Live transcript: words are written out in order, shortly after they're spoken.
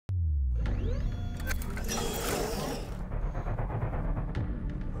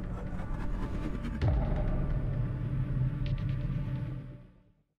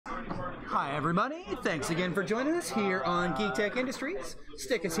Hi everybody, thanks again for joining us here on Geektech Industries.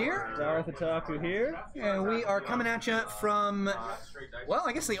 Stickus here. Darth Otaku here. And we are coming at you from, well,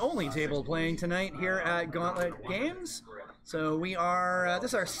 I guess the only table playing tonight here at Gauntlet Games. So we are,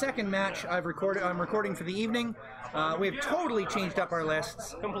 this is our second match I'm recording for the evening. We have totally changed up our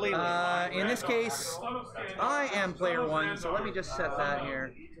lists. Completely. In this case, I am player one, so let me just set that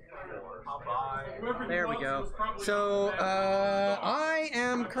here. There we go. So, I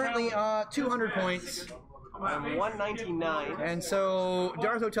am currently 200 points. I'm 199. And so,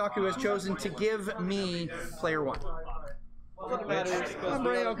 Darth Otaku has chosen to give me player one. What matters? I'm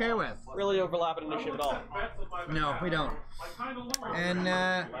pretty okay with. Really overlap an initiative at all. No, we don't. And,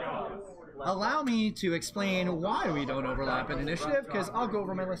 allow me to explain why we don't overlap an initiative, because I'll go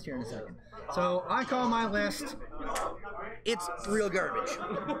over my list here in a second. So, I call my list, it's real garbage.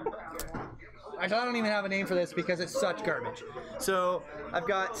 I don't even have a name for this because it's such garbage. So I've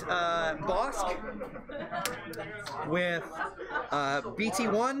got Bosk with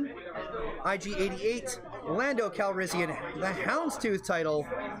BT1, IG88, Lando Calrissian, the Houndstooth title,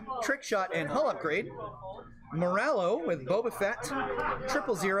 Trick Shot and Hull Upgrade, Moralo with Boba Fett, 000,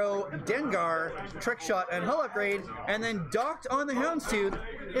 Dengar, Trick Shot and Hull Upgrade, and then docked on the Houndstooth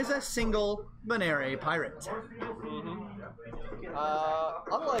is a single Venere pirate.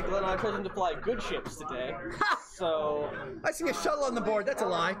 Unlike Glenn, I've chosen to fly good ships today. So I see a shuttle on the board, that's a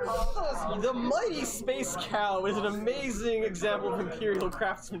lie. The mighty Space Cow is an amazing example of Imperial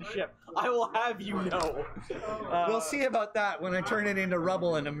craftsmanship. I will have you know. We'll see about that when I turn it into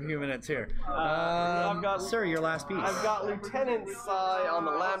rubble in a few minutes here. Sir, your last piece. I've got Lieutenant Sai on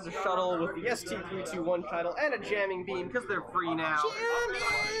the Lambda Shuttle with the ST-321 title and a jamming beam because they're free now.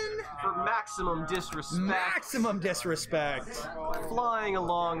 Jamming! For maximum disrespect. Maximum disrespect. Flying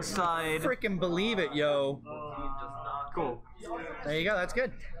alongside. Frickin' believe it, yo. Cool. There you go, that's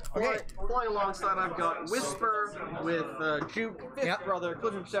good. Okay. Flying alongside, I've got Whisper with Juke, Fifth Brother,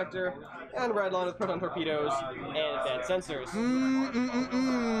 Collision Protector, and Redline with Proton Torpedoes and Advanced Sensors.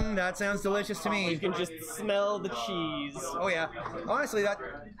 That sounds delicious to me. You can just smell the cheese. Oh yeah. Honestly, that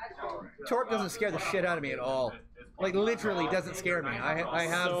Torp doesn't scare the shit out of me at all. Like, literally doesn't scare me. I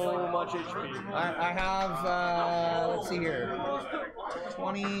have so much HP. I have, let's see here,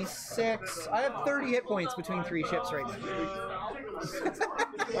 26. I have 30 hit points between 3 ships right now.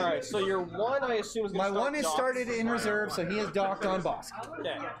 Alright, so your one, I assume, is my one is started in reserve, so he is docked on Bosk.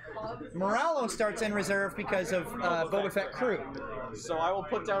 Okay. Moralo starts in reserve because of Boba Fett crew. So I will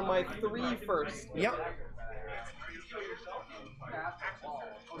put down my 3 first. Yep.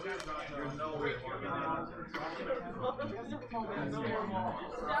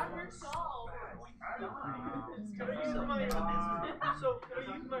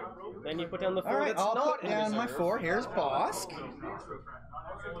 Then you put down the 4 Alright, that's I'll not put down in my reserve. 4. Here's Bosk.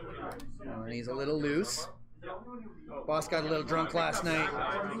 Oh, and he's a little loose. Boss got a little drunk last night.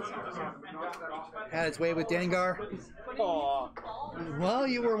 Had its way with Dengar. Aww. Well,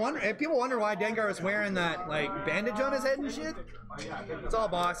 you were wondering. People wonder why Dengar was wearing that like bandage on his head and shit. It's all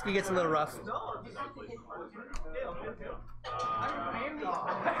Bosk. He gets a little rough.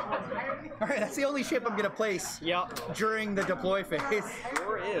 Alright, that's the only ship I'm gonna place during the deploy phase.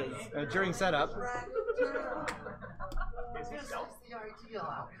 Sure is. During setup.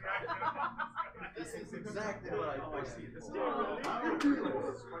 This is exactly what I foresee this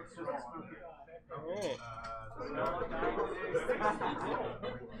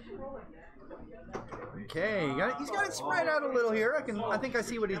Okay, he's got it spread out a little here. I think I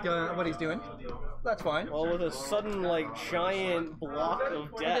see what he's doing. That's fine. Well, with a sudden giant block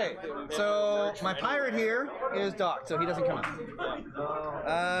of death. Okay, so my pirate here is docked, so he doesn't come out.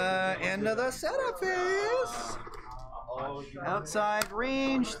 End of the setup phase. Outside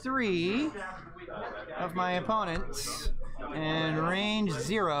range 3 of my opponents and range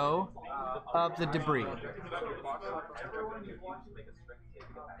 0 of the debris.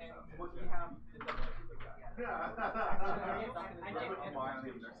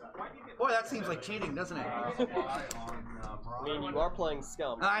 Boy, that seems like cheating, doesn't it? I mean, you are playing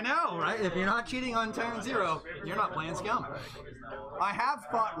Scum. I know, right? If you're not cheating on turn 0, you're not playing Scum. I have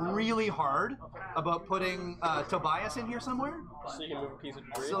thought really hard about putting Tobias in here somewhere. So you can move a piece of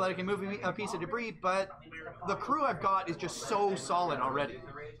debris? So that I can move a piece of debris, but the crew I've got is just so solid already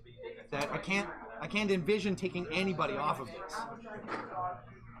that I can't envision taking anybody off of this.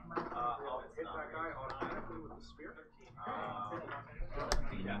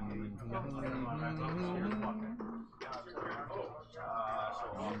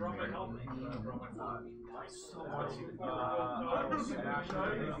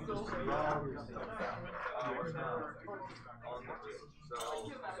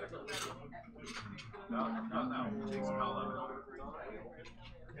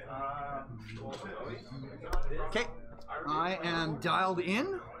 Okay, I am dialed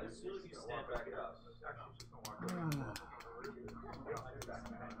in.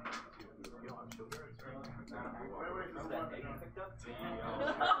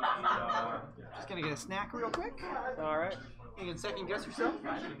 Just gonna get a snack real quick. All right. You can second guess yourself.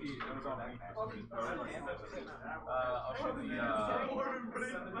 I'll show the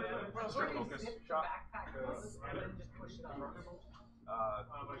focus shot.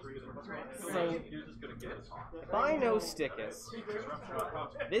 So, if I know Stickus,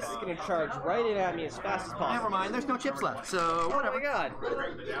 this is going to charge right in at me as fast as possible. Never mind, there's no chips left, so Oh whatever. my god.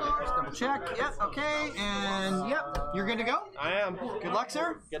 Just double check. Yep, okay, and yep, you're good to go. I am. Good luck,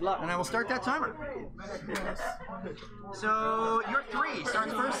 sir. Good luck. And I will start that timer. So, your 3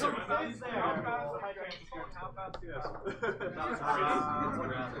 starts first, sir.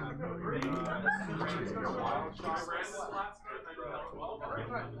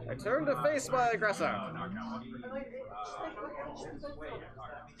 I turn to face my aggressor.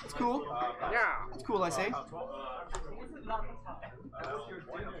 It's cool. Yeah. It's cool, I say.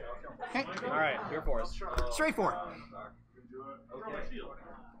 Okay. Alright, you're forced. Straight for it.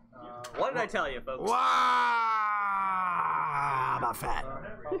 What did I tell you, folks? Wow! About fat.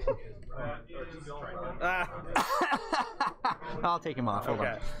 I'll take him off. Hold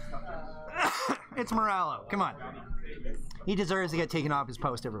on. It's Morello. Come on. He deserves to get taken off his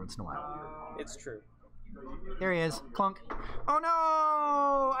post every once in a while. It's true. There he is. Clunk. Oh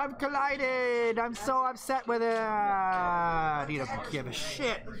no! I've collided! I'm so upset with it! He doesn't give a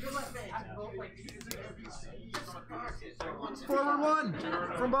shit. Forward 1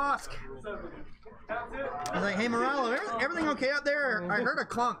 from Bosk. He's like, hey Morello, everything okay out there? I heard a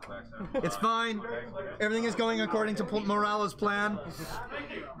clunk. It's fine. Everything is going according to Morello's plan.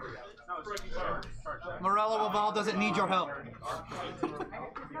 Morello Oval doesn't need your help.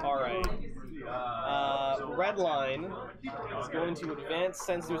 Alright. Red line is going to advance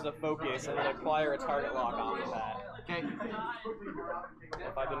sensors of focus and then acquire a target lock off of that. Okay.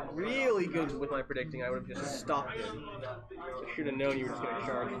 If I'd been really good with my predicting, I would have just stopped it. I should have known you were just going to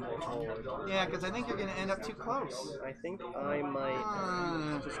charge and roll forward. Yeah, because I think you're going to end up too close. I think I might.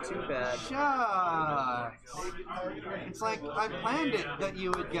 Just too bad. Shucks. It's like I planned it that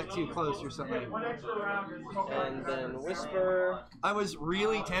you would get too close or something. And then Whisper. I was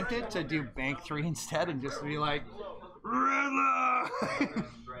really tempted to do Bank 3 instead and just be like, Riddler!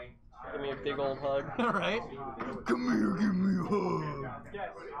 Give me a big old hug. Alright. Come here, give me a hug.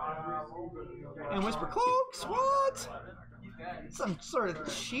 And Whisper, Cloaks, what? Some sort of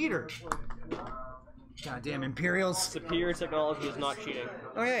cheater. Goddamn Imperials. Superior technology is not cheating.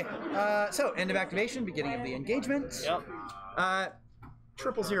 Okay, so end of activation, beginning of the engagement. Yep.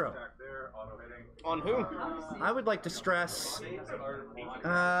 000. On who? I would like to stress red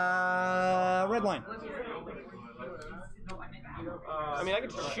line. I mean, I get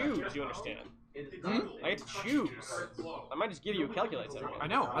to choose, you understand? I get to choose. I might just give you a calculator. I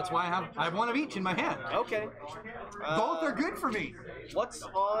know, that's why I have one of each in my hand. Okay. Both are good for me. What's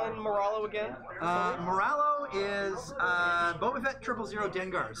on Morello again? Morello is Boba Fett 000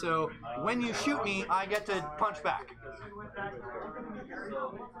 Dengar. So when you shoot me, I get to punch back.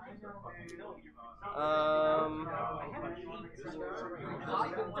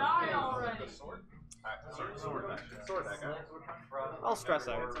 I'll stress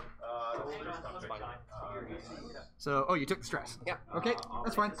out. That's fine. So, oh, you took the stress. Yeah. Okay,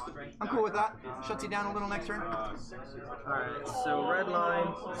 that's fine. I'm cool with that. Shuts you down a little next turn. Alright, so red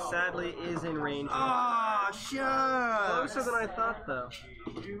line sadly is in range. Ah, shucks. Closer than I thought, though.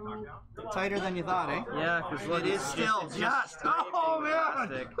 Tighter than you thought, eh? Yeah, because It is still just. Oh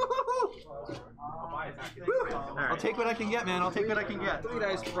man! I'll take what I can get, man. I'll take what I can get. 3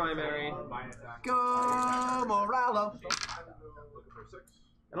 dice primary. Go Morello.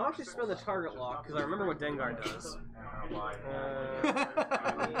 And I'll actually spend the target lock because I remember what Dengar does.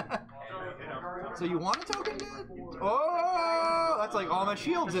 So you want a token, dude? Oh, that's like all my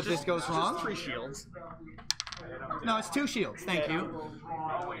shields if this goes wrong. Just 3 shields. No, it's 2 shields. Thank you.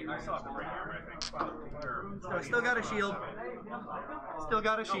 So I still got a shield. Still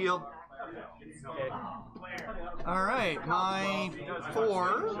got a shield. Okay. All right, my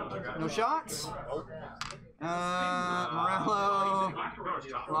 4. No shots. Morello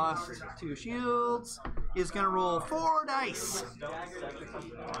lost 2 shields. Is gonna roll 4 dice.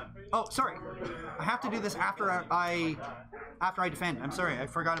 Oh, sorry. I have to do this after I defend. I'm sorry. I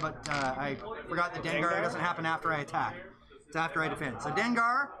forgot about. I forgot that Dengar doesn't happen after I attack. It's after I defend. So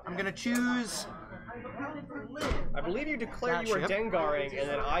Dengar, I'm gonna choose I believe you declare you are Dengaring, and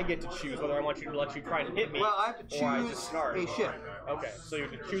then I get to choose whether I want you to let you try and hit me. Well, I have to choose a ship. Okay, so you're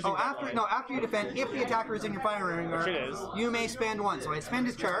choosing. Oh, after you defend, if the attacker is in your firing area, which it is, you may spend one. So I spend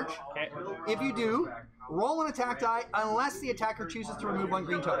his charge. Okay. If you do, roll an attack die unless the attacker chooses to remove one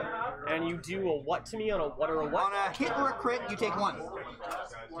green token. And you do a what to me on a what or a what? On a hit or a crit, you take one.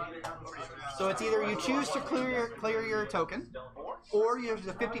 So it's either you choose to clear your token, or there's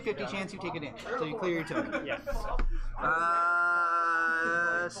a 50-50 chance you take it in. So you clear your token. Yes.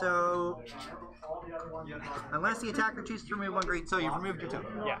 So unless the attacker chooses to remove one green, so you've removed your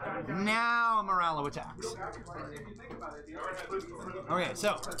token. Yeah. Now Morello attacks. Okay,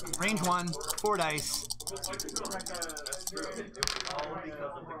 so range 1, 4 dice.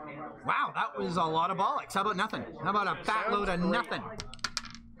 Wow, that was a lot of bollocks. How about nothing? How about a fat load of nothing?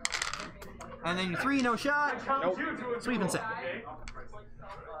 And then 3, no shot. Nope. Sweep and set.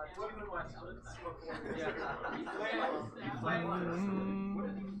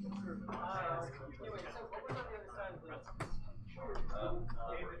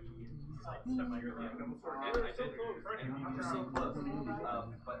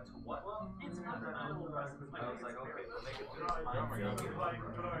 But to what? I was like, okay, we'll make it through.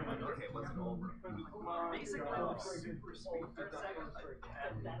 Okay, what's it over? Basically, I was super speed. You guys,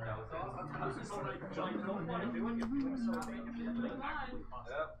 if you want to flip the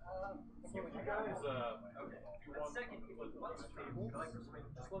table,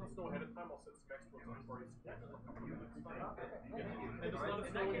 just let us know ahead of time. I'll set some extra ones for you. And just let us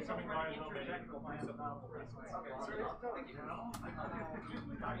know when you're coming by and I'll make it. We'll reset the whole rest.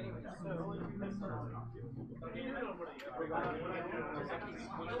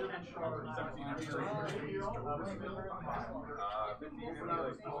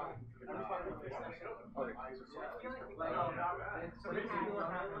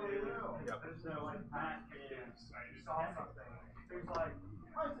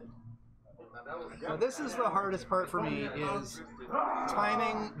 So this is the hardest part for me, is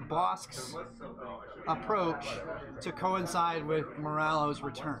timing Bosk's approach to coincide with Morello's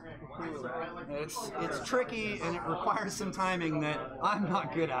return. It's tricky and it requires some timing that I'm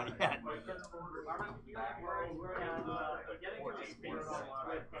not good at yet.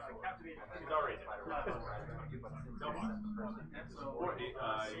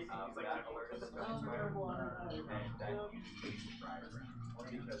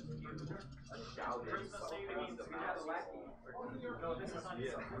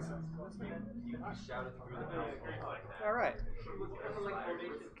 All right.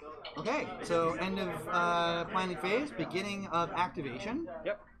 Okay, so end of planning phase, beginning of activation.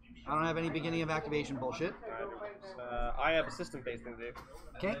 Yep. I don't have any beginning of activation bullshit. I have a system-based thing to do.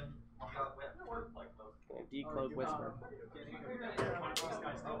 Okay. Decode Whisper.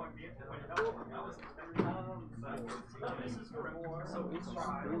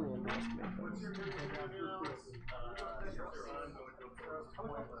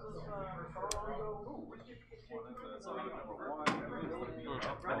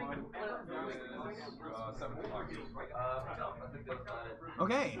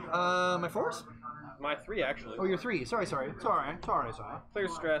 Okay, my 4s? My 3, actually. Oh, your 3. Sorry. It's alright. Clear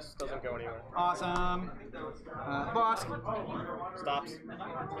stress, doesn't go anywhere. Awesome. Bosk. Stops.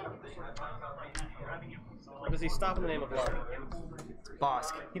 Or does he stop in the name of love?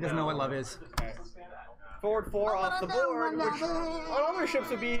 Bosk. He doesn't know what love is. Okay. Forward 4 off the board, which on other ships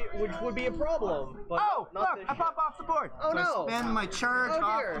would be a problem. But oh, not look! this I pop off the board. Oh, so no. I spend my charge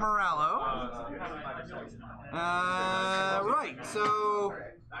off Morello. Right, so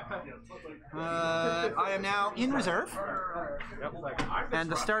I am now in reserve. Yep. And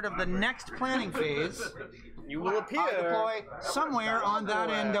the start of the next planning phase, You will appear. I deploy somewhere on that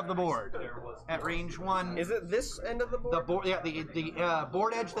end of the board. At range 1. Is it this end of the board? The board, yeah, the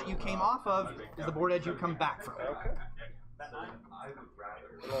board edge that you came off of is the board edge you come back from. Okay.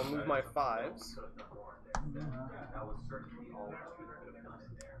 I'll move my 5s.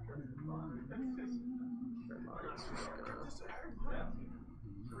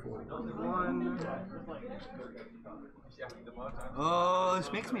 Oh,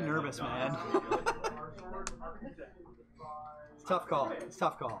 this makes me nervous, man. It's tough call. It's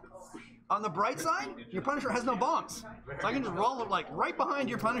tough call. On the bright side, your Punisher has no bombs. So I can just roll it like right behind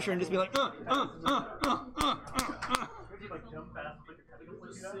your Punisher and just be like, I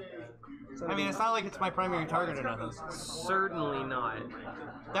mean, it's not like it's my primary target or nothing. Certainly not.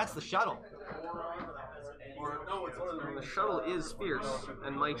 That's the shuttle. The shuttle is fierce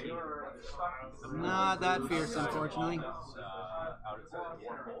and mighty. Not that fierce, unfortunately. out it says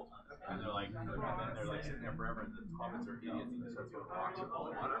Warbolt, and they're like, sitting there forever, and the comments are idiots, and he starts throwing rocks in the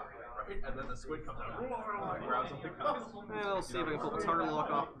water, right? And then the squid comes out, and grabs something else. And I'll see if I can pull the target lock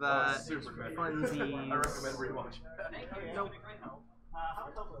off that. Super good. Funsies. I recommend rewatching. Nope.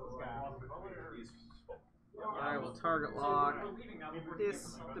 I will target lock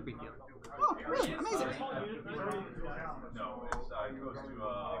this the big deal. Oh, really? Amazing. No, it goes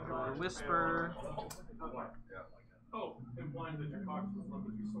to Whisper. Oh, implying that your cox was one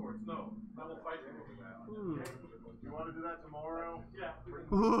with your swords. No, I will fight you over that. You want to do that tomorrow? Yeah.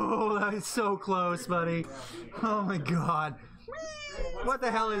 Ooh, that is so close, buddy. Oh my god. What the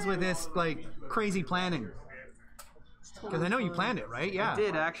hell is with this, like, crazy planning? Because I know you planned it, right? Yeah. I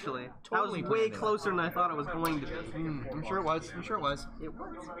did, actually. Totally that was way planned it. closer than I thought it was going to be. I'm sure it was. I'm sure it was. It was.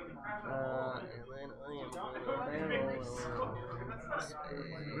 And then I am going to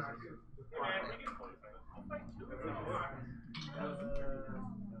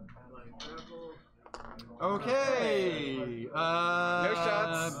Okay. No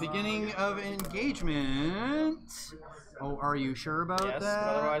shots. Beginning of engagement. Oh, are you sure about Yes, that?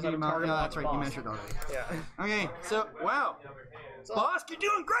 but otherwise I'd You have targeted yeah, that's the right. You boss. measured already. Yeah. Okay. So, wow. Boss, you're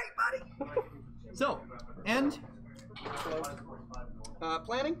doing great, buddy. So, end.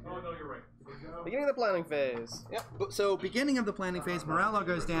 Planning. Oh, no, you're right. Beginning of the planning phase. Yep. So, beginning of the planning phase, morale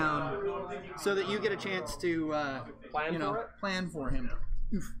goes down, so that you get a chance to, Plan for it? plan for him.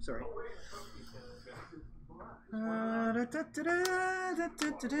 Oof, sorry.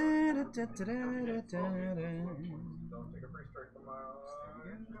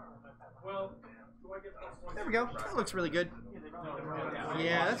 Well, do I get plus one? There we go. That looks really good.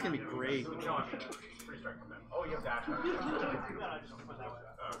 Yeah, that's gonna be great. oh, you have dash.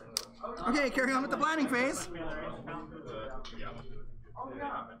 Okay, carry on with the planning phase.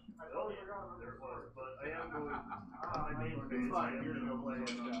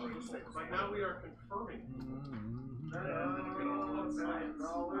 But now we are confirming. I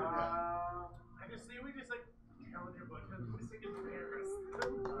just say we just like challenge your budget.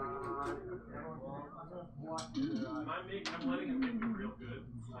 I'm letting him make me real good.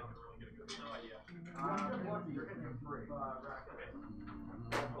 So I can really get a good you're hitting a 3.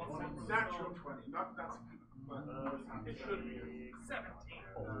 Natural 20. Not that's it should be 17.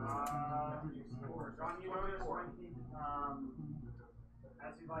 John, you notice when he,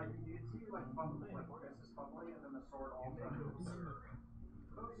 as he like, you see like fumbling, like this is fumbling, and then the sword also moves.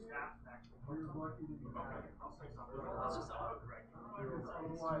 Snap back. You're lucky to be back. I'll say something. Let's just autocorrect.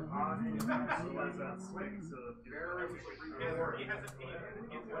 That swing, so He has a team.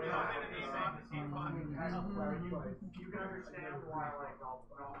 you can understand why, like, I'll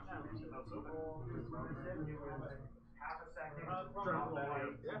half a second.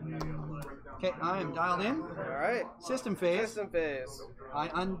 Okay, I am dialed in. Alright. System phase. System phase. I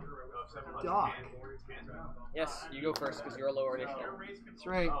undock. Yes, you go first because you're a lower initiative. That's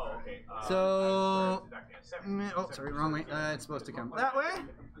right. So, oh, sorry, wrong way. It's supposed to come that way.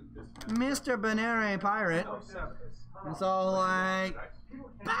 Mr. Banere Pirate. It's all like,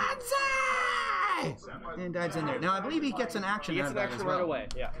 Patsy! And dives in there. Now, I believe he gets an action He out gets of an that action as well. right away,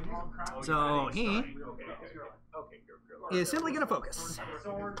 yeah. So, he is simply going to focus.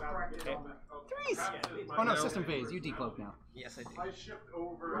 Okay. Threes! Oh no, system phase. You decloak now. Yes, I do. I shift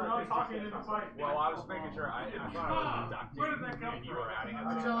over. We're not talking in the fight. Well, I was making sure I thought I was deducting. Where did that come and you from? were adding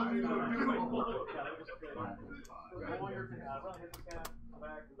I'm it. telling you,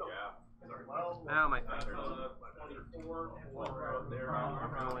 Now my thing. 24.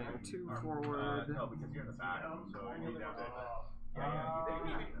 I'm going 2 forward. No, because you're in the back, so you need to have to. Yeah, you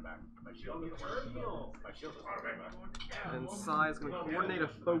need to get in the back. My shield doesn't work. My shield doesn't work. And Sai is going to coordinate a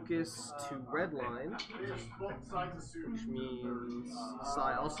focus to red line, Both sides assume. which means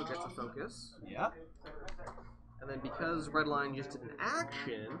Sai also gets a focus. Yep. And then because red line just did an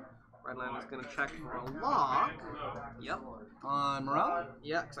action, red line is going to check for a lock. Yep. On morale?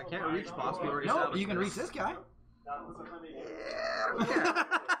 Yeah, because I can't reach boss. We already No, established you can this. reach this guy. Yeah.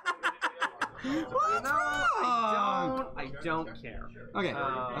 What's No, wrong? I don't care. Okay.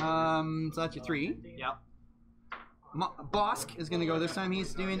 So that's your 3. Yep. Bosk is going to go this time.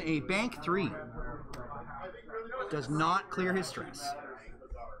 He's doing a bank 3. Does not clear his stress.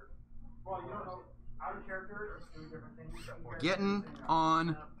 Getting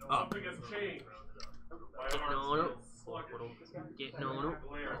on up. Something has changed. Getting on up. Getting on up.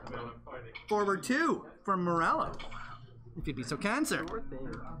 Forward 2 from Morello. If you'd be so kind, sir. Sure thing.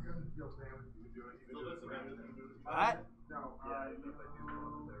 Alright.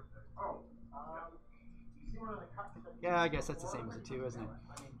 Yeah, I guess that's the same as a 2, isn't it?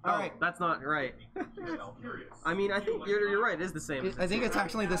 All right. That's not right. I mean, I think you're right. It is the same. I think it's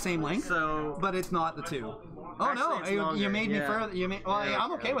actually the same length, So, but it's not the 2. Oh Actually, no, it's you longer, made me yeah. further. You made. Well, Yeah.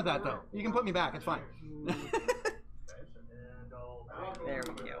 I'm okay with that though. You can put me back. It's fine. there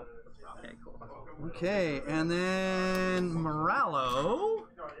we go. Okay, cool. Okay, and then Moralo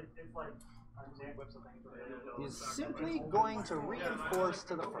is simply going to reinforce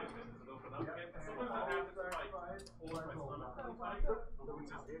to the front.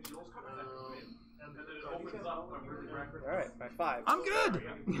 All right, by 5. I'm good.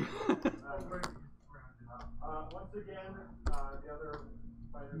 Once again, the other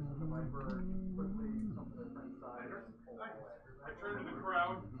fighters of the Viper quickly come to their friend's side. I turn to the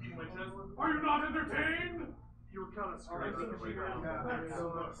crowd, beat my chest. Are you not entertained? You were kind of screaming.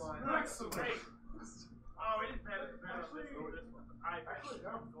 Excellent. Hey. Oh, it's better. I actually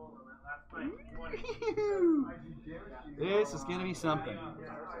got gold on that last night. This is gonna be something.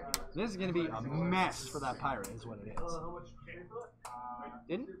 This is gonna be a mess for that pirate, is what it is.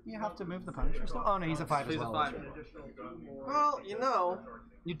 Didn't you have to move the Punisher still? Oh no, he's a 5 as He's a well. 5. Well, you know,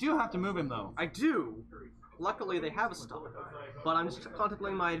 You do have to move him though. I do. Luckily, they have a stop, but I'm just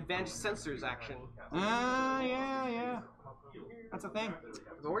contemplating my advanced sensors action. Yeah. That's a thing.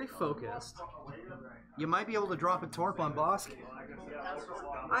 I've already focused. You might be able to drop a torp on Bosk.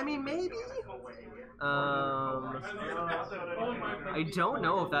 I mean, maybe. I don't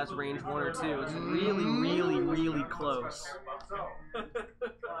know if that's range 1 or 2. It's really, really, really close.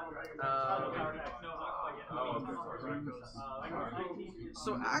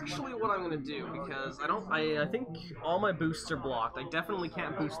 So actually, what I'm gonna do, because I think all my boosts are blocked. I definitely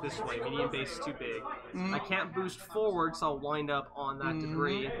can't boost this way. Medium base is too big. I can't boost forward, so I'll wind up on that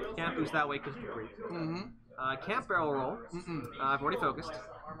debris. Can't boost that way because debris. Can't barrel roll. I've already focused.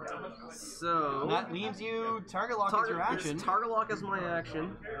 So That leaves you target lock as your action. Target lock is my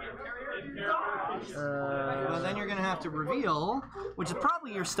action. Well, then you're going to have to reveal, which is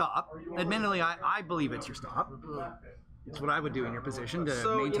probably your stop. Admittedly, I believe it's your stop. It's what I would do in your position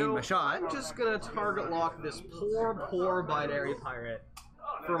to maintain my shot. I'm just gonna target lock this poor binary pirate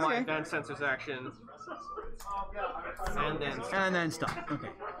for my advanced sensors action, and then stop.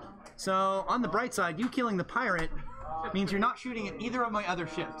 Okay. So on the bright side, you killing the pirate means you're not shooting at either of my other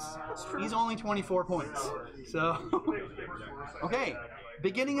ships. He's only 24 points. So okay.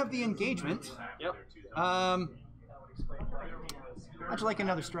 Beginning of the engagement. Yep. How'd you like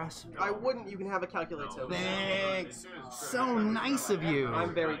another stress? I wouldn't. You can have a calculate token. Thanks. So nice of you.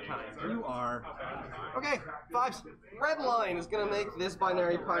 I'm very kind. You are. Okay, 5s. Red line is gonna make this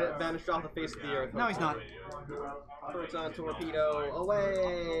binary pirate vanish off the face of the earth. No, he's not. Proton torpedo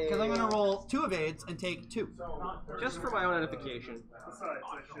away. Because I'm going to roll 2 evades and take 2. Just for my own edification.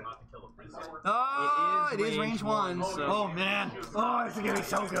 Oh, it is range 1. 1, so. Oh man. Oh, this is going to be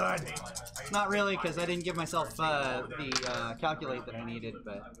so good. Not really, because I didn't give myself the calculate that I needed,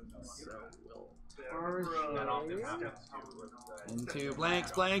 but. Into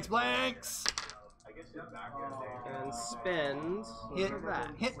blanks. And spend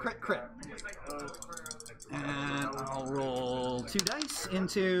Hit, crit. And I'll roll 2 dice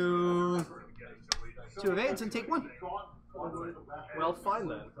into 2 evades and take 1. Well, fine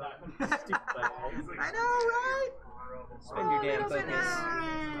then. I know, right? Spend your damn focus.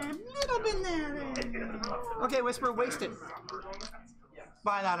 Little bit there. Okay, Whisper, waste it.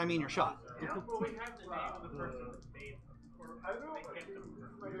 By that I mean your shot.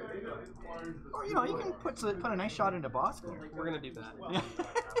 Or you can put a nice shot into Bosk. We're gonna do that.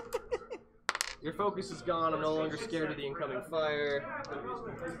 Your focus is gone. I'm no longer scared of the incoming fire.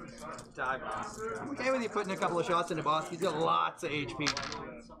 Die, boss. I'm okay with you putting a couple of shots into Bosk. He's got lots of HP.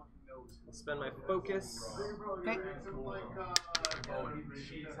 I'll spend my focus. Okay.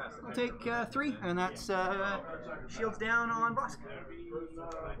 I'll take 3, and that's shields down on Bosk.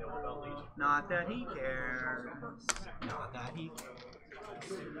 Not that he cares. Not that he cares.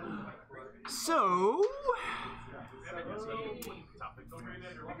 So.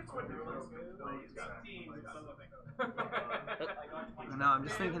 No, I'm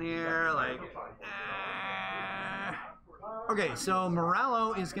just thinking here, like. Okay, so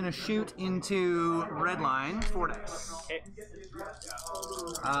Moralo is going to shoot into red line, 4 dice.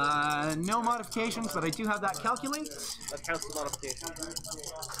 No modifications, but I do have that calculate. That counts as modification.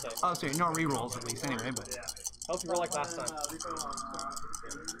 Okay. Oh, sorry, no rerolls at least, anyway, but. Hope you roll like last time.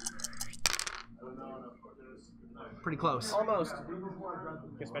 Pretty close. Almost.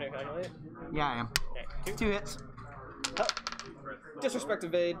 You spend your calculate? Yeah, I am. Okay. 2 hits. Disrespect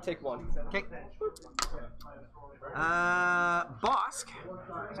evade, take 1. Okay. Bosk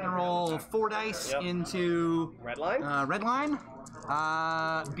is gonna roll 4 dice into Red line? red line.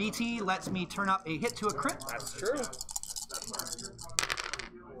 BT lets me turn up a hit to a crit. That's true.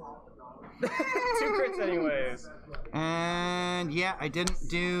 2 crits anyways. And yeah, I didn't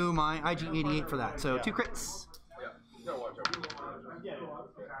do my IG88 for that, so 2 crits.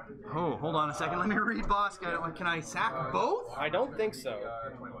 Oh, hold on a second. Let me read Bosk. Can I sack both? I don't think so.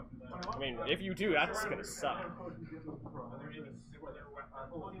 I mean, if you do, that's gonna suck.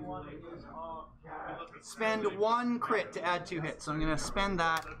 Spend 1 crit to add 2 hits. So I'm gonna spend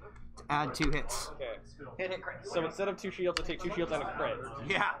that to add 2 hits. Okay. Hit crit. So instead of 2 shields, I take 2 shields and a crit.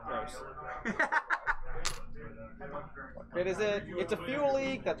 Yeah. Gross. What crit is it? It's a fuel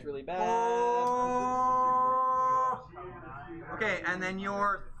leak. That's really bad. Oh. Okay, and then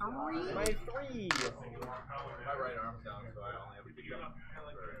your 3. My 3. My right arm's down, so I only have a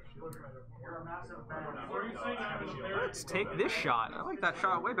Let's take this shot. I like that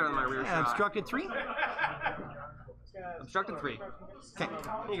shot way better than my rear shot. Obstructed 3. Obstructed 3. Okay.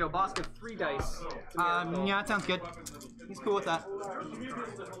 Here you go, boss. Get 3 dice. Yeah, that sounds good. He's cool with that.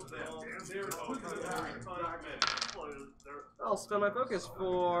 I'll spend my focus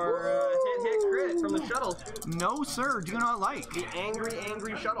for hit crit from the shuttle. No, sir. Do not like. The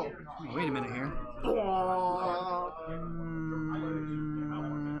angry shuttle. Wait a minute here.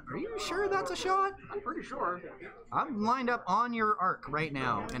 Are you sure that's a shot? I'm pretty sure. I'm lined up on your arc right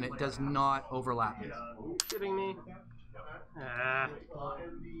now, and it does not overlap me. Shitting me. Ah.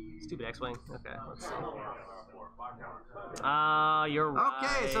 Stupid X-Wing. Okay, let's see. You're right.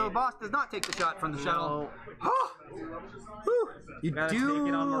 Okay, so boss does not take the shot from the shuttle. You Gotta do take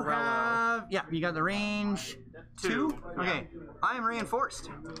it on Morello. have... Yeah, you got the range 2. Okay, I am reinforced.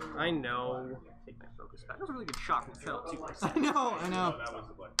 I know. Take my focus back. That was a really good shot from the shuttle, too. I know.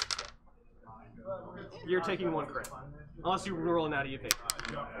 You're taking 1 crit. Unless you roll an out of your pick.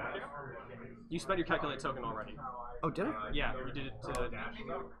 You spent your calculate token already. Oh, did I? Yeah, you did it to...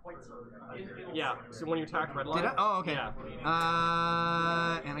 Yeah, so when you attacked red line... Did I? Oh, okay. Yeah.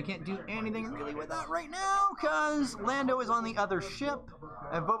 And I can't do anything really with that right now, because Lando is on the other ship.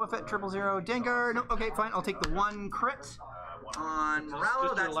 I have Boba Fett, 000, Dengar. No, okay, fine. I'll take the 1 crit on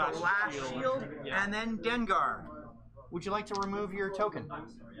Morello. Just your That's the last shield. shield. Yeah. And then Dengar. Would you like to remove your token?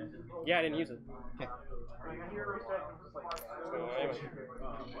 Yeah, I didn't use it. Okay. So, anyway.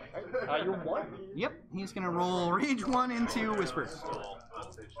 You're 1? Yep, he's going to roll range 1 into Whisper.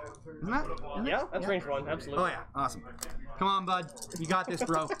 Isn't that? Yeah, that's range 1, absolutely. Oh, yeah, awesome. Come on, bud. You got this,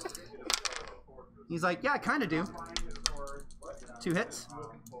 bro. He's like, yeah, I kind of do. 2 hits.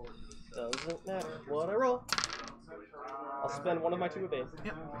 Doesn't matter what I roll. I'll spend 1 of my 2 evades.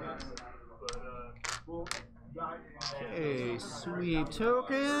 Yep. Okay, sweep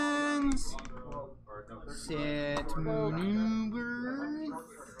tokens. Set maneuvers.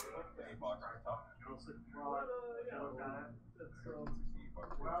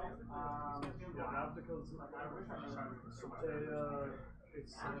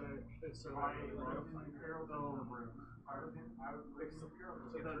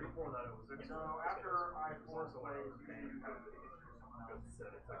 After I force away,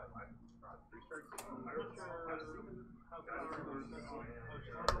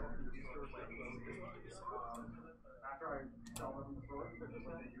 after I tell them the story,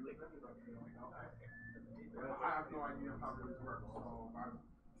 I have no idea how this works, so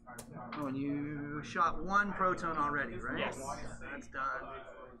Oh, and you shot 1 proton already, right? Yes. That's done.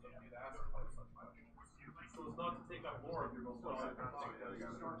 So it's not to take up more of your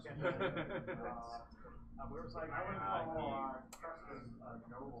It's like I went to Preston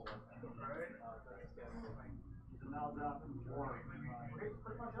Noble, right? He's a Malda or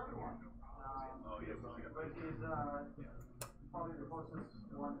pretty much everyone. But he's probably the closest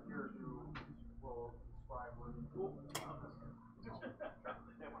one here who will describe what he's cool.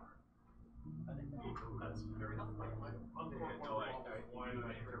 That's very helpful. No, I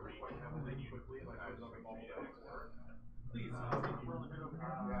please. I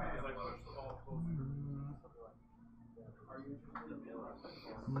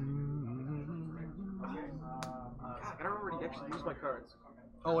don't remember to actually use my cards.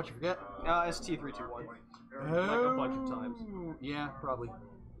 Oh, what you forget? ST321. Oh, Like a bunch of times. Yeah, probably.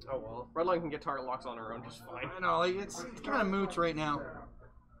 Oh well. Redline can get target locks on her own just fine. I know, like, it's kind of mooch right now.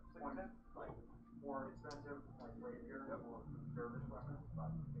 More expensive, like right here, or service weapons.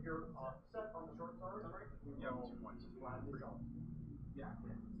 But if you're set on the short side, right? Yeah.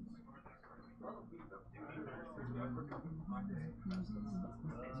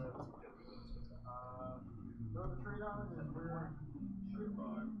 So the trade-on is we're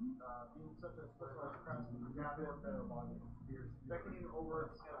being such a specialized craftsman, you have to work better logic. Beckoning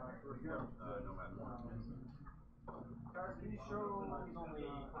over No matter what. guys, can you show only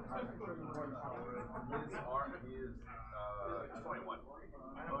His arm is 21.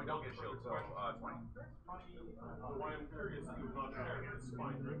 Oh, we don't get shield, so 20. Why I'm curious if you've not shared his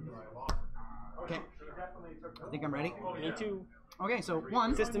spine drink that I lost. Okay. I think I'm ready. Me too. Okay, so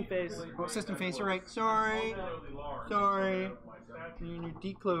one. System phase. Oh, system face, all right. Sorry. Sorry. You need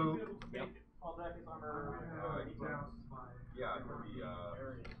deep cloak. Yep. Yeah, it could be,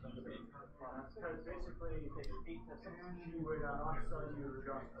 because basically it takes 8 to 16. You would also use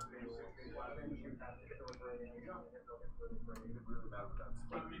just a basic weapon. You have to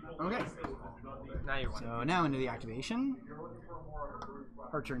Okay. Now you're one. So now into the activation.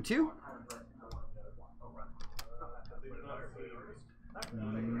 Our turn 2.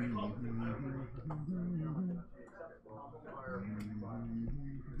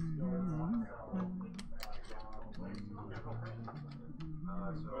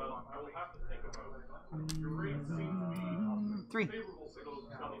 Well, I will have to think about it. Your rate seems to be 3. favorable signals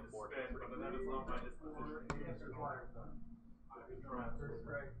money to spend, but that is not my disposition.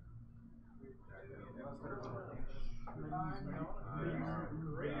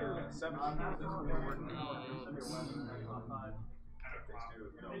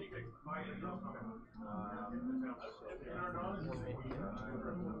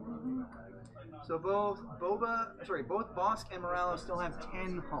 So both Bosk and Morello still have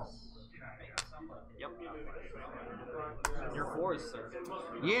 10 hull. Yep. Your 4s, sir.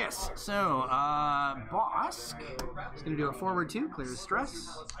 Yes. So Bosk is going to do a forward 2, clears stress.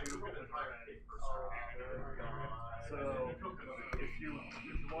 So, if you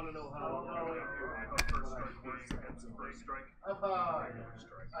want to know how first strike works against first strike,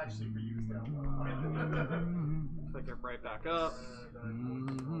 actually reuse that. Click it right back up.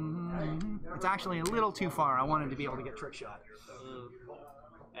 It's actually a little too far. I wanted to be able to get trick shot.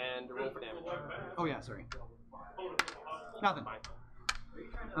 And roll for damage. Oh yeah, sorry. Nothing.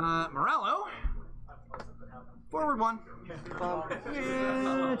 Morello. Forward 1. Bump.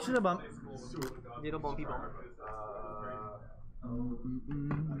 Yeah, it's a bump. Little bumpy bump.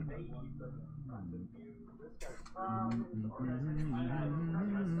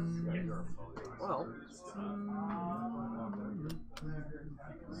 Well,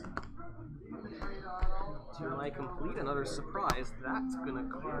 to my complete and utter surprise, that's gonna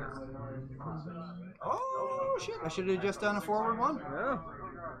clear. Oh shit! I should have just done a forward 1. Yeah.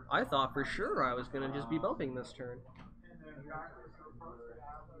 I thought for sure I was gonna just be bumping this turn.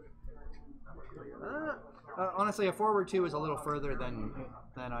 Honestly, a forward 2 is a little further than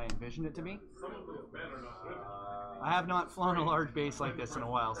I envisioned it to be. I have not flown a large base like this in a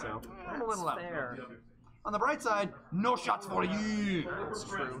while, so I'm a little out. Fair. On the bright side, no shots for you. That's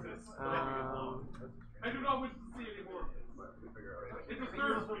true. I do not wish to see anymore. It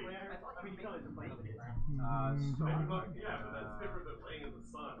disturbs me. Yeah, but that's different than playing in the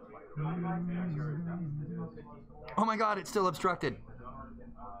sun. Oh my god, it's still obstructed.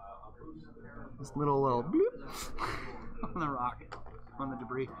 This little bloop on the rock, on the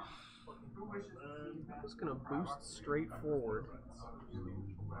debris. I'm just gonna boost straight forward.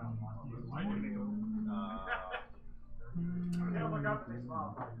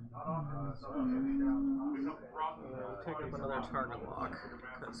 Pick up another target lock,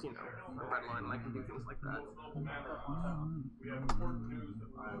 because, you know, the red line like to do things like that.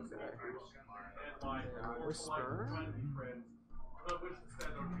 Whisper. Which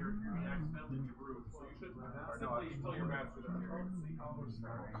stand out here, you accidentally grew, so you should simply tell your master that you're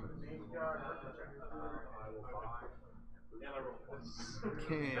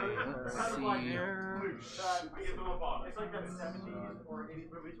Okay, let's see here. It's like that 70s or 80s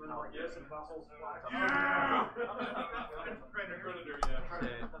movies where they're like, yes, and muscles. Yeah! Predator, yeah.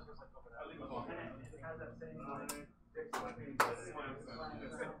 Okay.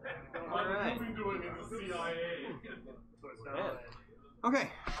 Alright. What are you doing in the CIA? Man. Okay.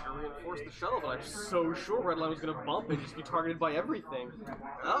 I reinforced the shuttle, but I'm so sure Redline was going to bump and just be targeted by everything.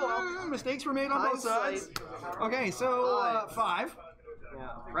 Oh well. Mistakes were made on both sides. Okay, so 5. Yeah.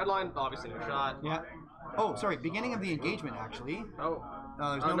 Redline, obviously no shot. Yeah. Oh, sorry. Beginning of the engagement, actually. Oh.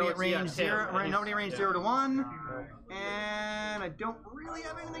 There's Oh, nobody no, at it's- range yeah, 0. him. Right, nobody at range 0 to 1. And I don't really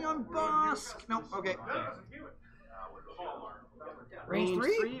have anything on Bosk. Nope. Okay. Range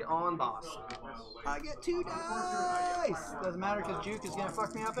 3? on boss. I get 2 dice. Doesn't matter because Juke is gonna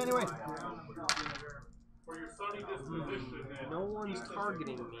fuck me up anyway. For your sunny disposition and No one's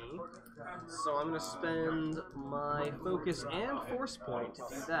targeting me, so I'm going to spend my focus and force point to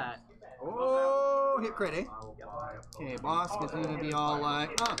do that. Oh, hit crit, eh? Okay, boss is going to be all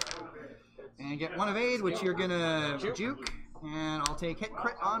like, and get one evade, which you're going to juke. And I'll take hit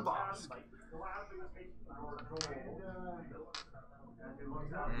crit on boss.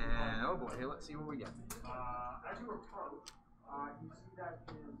 And oh boy, let's see what we get. As you approach, you see that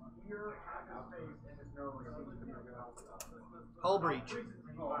his ear, half his face, and his nose seem to be Hull breach.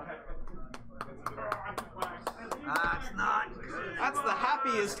 That's not good. That's the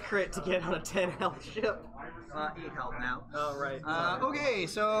happiest crit to get on a 10 health ship. 8 health now. Oh, right. Okay,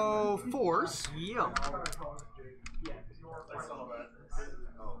 so force. Yeah.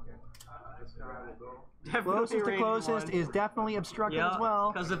 Closest to closest is definitely obstructed as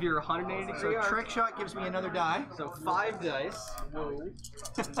well. Because of your 180 degree So arc. trick shot gives me another die. So 5 dice. Whoa.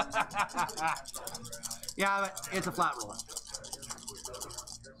 Yeah, but it's a flat roll.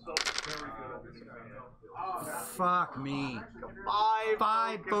 Fuck me.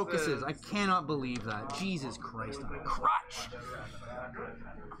 5 focuses. I cannot believe that. Jesus Christ. I'm crushed.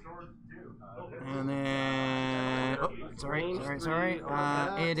 And then... Oh, sorry.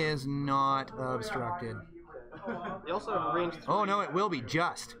 It is not obstructed. You also have range 3. Oh, no, it will be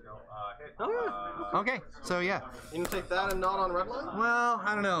just. Oh, yeah. Okay, so yeah. You can take that and not on red line? Well,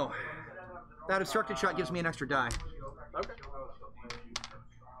 I don't know. That obstructed shot gives me an extra die. Okay.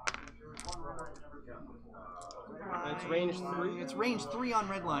 And it's range 3? It's range 3 on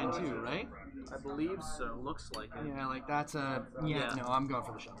red line too, right? I believe so. Looks like it. Yeah, like that's a... Yeah, no, I'm going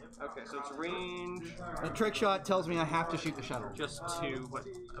for the shuttle. Okay, so it's range... The trick shot tells me I have to shoot the shuttle. Just 2, but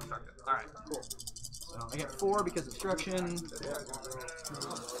obstructed. Alright, cool. So I get 4 because obstruction.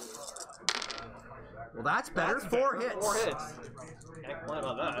 Well, that's better. 4 hits. 4 hits. Can't complain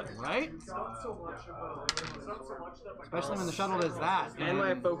about that. Right? Especially when the shuttle does that. And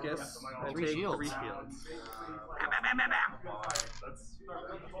my focus. I 3 take shields. 3 shields.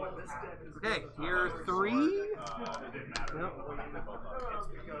 Okay, here 3. Yep.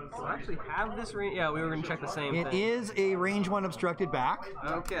 Do I actually have this range? Yeah, we were going to check the same It thing. is a range 1 obstructed back.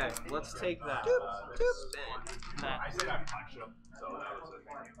 Okay, let's take that. Spin that.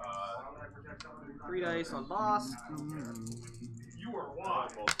 3 dice on boss. You are one.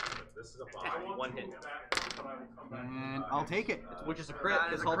 1 hit. And I'll take it. Which is a crit. That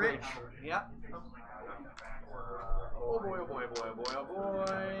is It's a hull crit. breach. Yep. Oh boy, oh boy, oh boy, oh boy, oh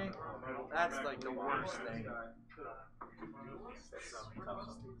boy. That's like the worst thing.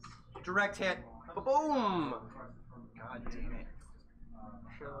 Direct hit. Boom! God damn it.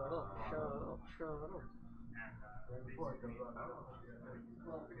 Shuttle.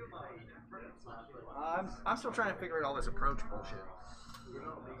 I'm still trying to figure out all this approach bullshit.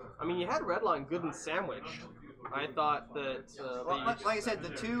 I mean, you had redline good and sandwich. I thought that Well, like I said, the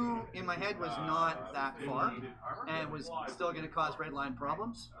 2 in my head was not that far, and was still going to cause red line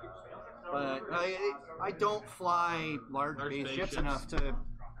problems. But I don't fly large base ships enough to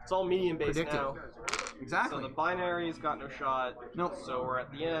it's all medium base predict now. it. Exactly. So the binary's got no shot. Nope. So we're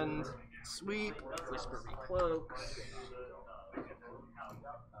at the end. Sweep. Whisper recloak.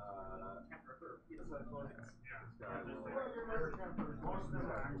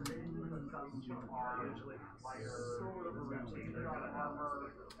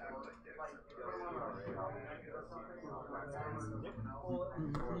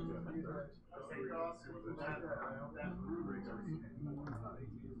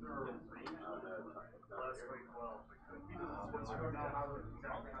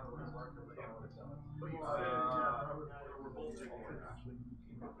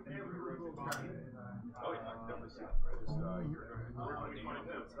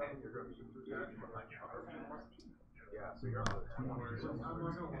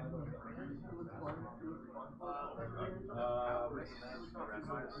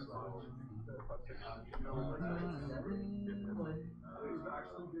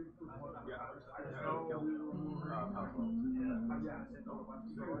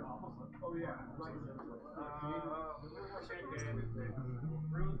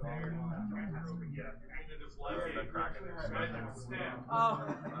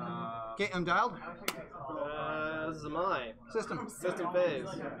 Okay, I'm dialed. This is mine. System. System phase.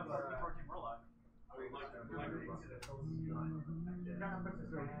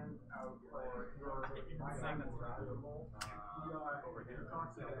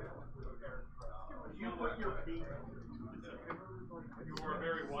 You put your feet. You were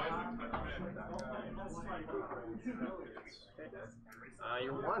very wise and cut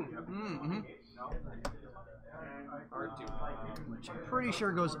You're 1. Mm-hmm. R2. Which I'm pretty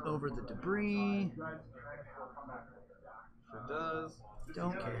sure goes over the debris. Sure does.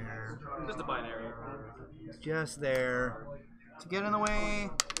 Don't care. Just a binary. It's just there to get in the way.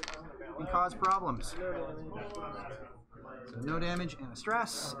 and cause problems. So no damage and a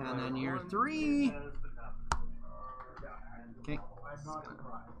stress, and then your 3. Okay.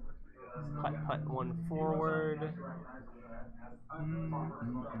 Putt one forward.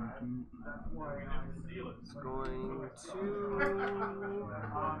 It's going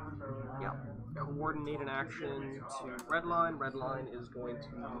to coordinate an action to red line. Red line is going to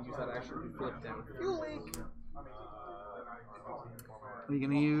use that action to flip down fuel leak. Are you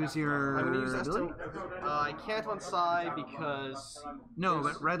going to use your I'm going to use ability? I can't on side because No,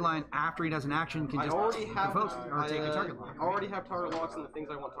 but red line after he does an action can I just already have provoke or take a target lock. I already have target locks and the things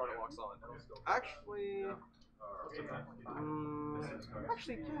I want target locks on. Actually,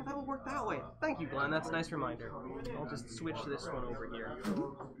 yeah, that'll work that way. Thank you, Glenn. That's a nice reminder. I'll just switch this one over here.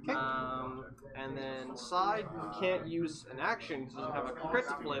 Okay. And then side can't use an action because it doesn't have a crit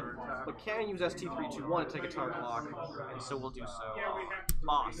to flip, but can use ST321 to take a target lock, and so we'll do so.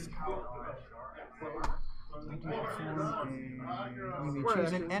 Boss. You may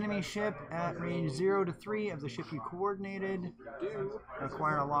choose an enemy ship at range 0 to 3 of the ship you coordinated.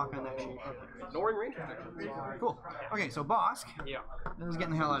 Acquire a lock on that ship. Ignoring range protection. Cool. Okay, so Bosk Yeah. is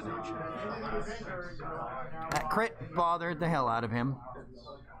getting the hell out of dodge. That crit bothered the hell out of him.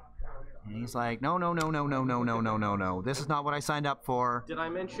 And he's like, no, no, no, no, no, no, no, no, no, no. This is not what I signed up for. Did I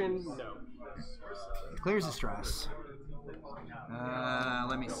mention no? Clears the stress.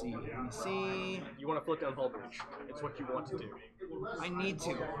 Let me see. Let me see. You want to flip down hull breach. It's what you want to do. I need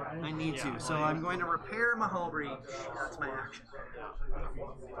to. I need to. So I'm going to repair my hull breach. That's my action.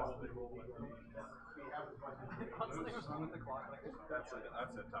 That's a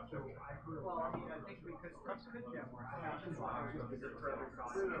tough joke.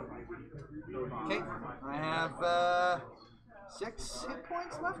 Okay. I have 6 hit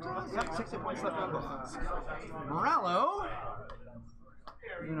points left on? Yep, 6 hit points left on both. Morello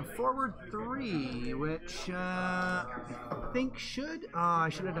in a forward 3, which I think should. Oh, I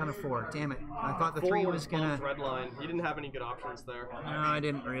should have done a 4. Damn it! I thought the 3 was gonna. Red line. You didn't have any good options there. No, I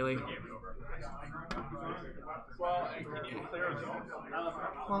didn't really.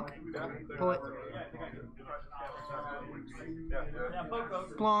 Plunk. Pull it.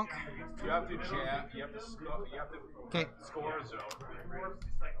 Plonk. You have to jab. You have to score a zone.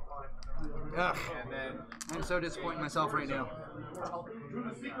 Ugh. And then I'm so disappointed in myself right now.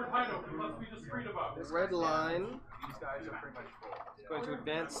 This red line these guys are pretty much full. is going to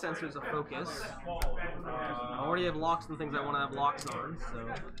advance sensors of focus. I already have locks and things I want to have locks on, so.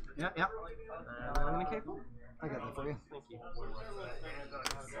 Yep, yep. I'm going to capable. I got that for you. Thank you.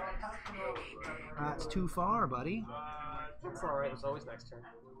 That's too far, buddy. That's alright, it's always next turn.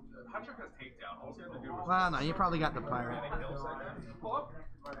 Patrick has takedown. All he's gonna do is Well, no, you probably got the pirate.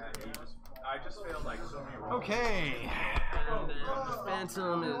 I just failed like so many rolls. Okay. And then the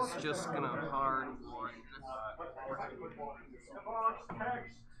Phantom is just going to hard one.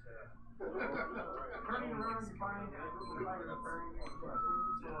 Turning around and find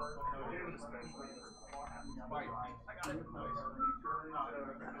Alright.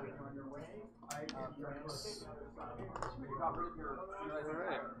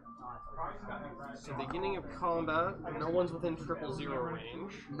 So beginning of combat, no one's within 000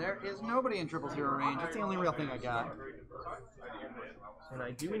 range. There is nobody in 000 range. That's the only real thing I got. And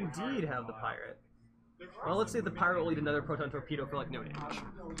I do indeed have the pirate. Well, let's say the pirate will eat another proton torpedo for like no damage.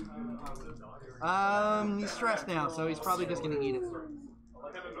 He's stressed now, so he's probably just gonna eat it.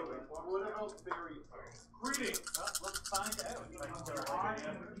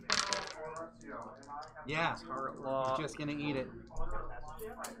 Yeah, Target lock. he's just gonna eat it.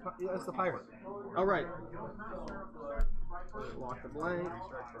 Yeah, that's the pirate. Alright. Lock the blank.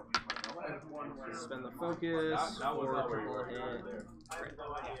 Spend the focus. That was for not where you triple were. hit.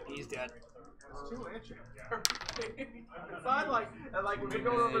 He's dead. It's too itchy. It's not like when we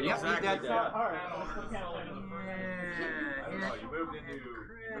go over. Yep, Exactly he's dead. that. I don't know. You moved into here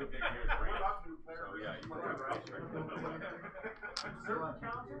to range. So yeah, you moved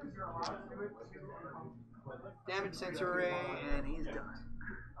Damage sensor array, and he's done.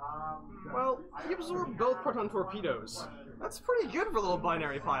 Well, he absorbed both proton torpedoes. That's pretty good for a little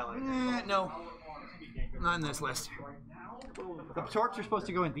binary pilot. No. Not in this list. The torps are supposed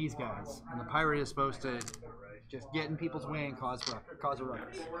to go in these guys, and the pirate is supposed to just get in people's way and cause a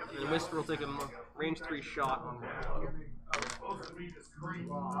ruckus. And Whisper will take a range 3 shot on Morello.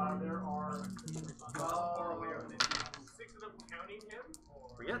 there are 6 of them counting him.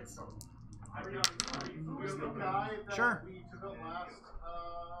 Forgets. Sure.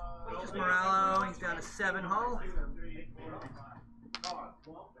 Just Morello, he's down to 7 hull.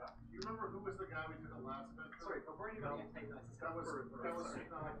 remember who was the guy we took the last bit? Sorry, before you go, that was the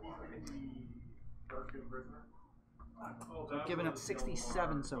Dark prisoner. I've given up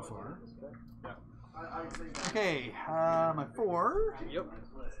 67 so far. Okay, my 4. Yep.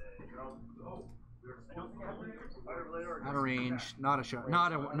 Out of range, not a shot,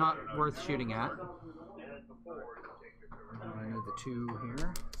 not worth shooting at. I need the 2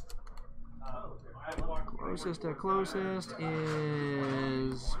 here. Closest to closest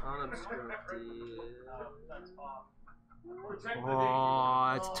is.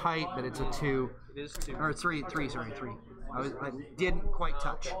 Oh, it's tight, but it's a 2. It is 2. Or 3, sorry, 3. I didn't quite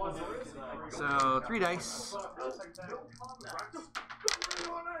touch. So 3 dice.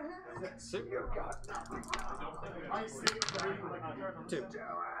 2.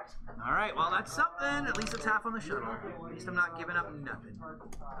 All right, well that's something. At least it's half on the shuttle. At least I'm not giving up nothing.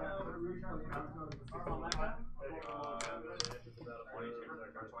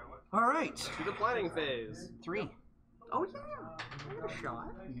 All right. To the planning phase. 3. Oh yeah, I got a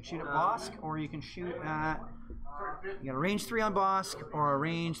shot. You can shoot at Bosk, or you can shoot at. You got a range 3 on Bosk, or a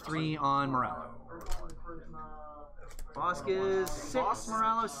range 3 on Morello. Bosk is 6,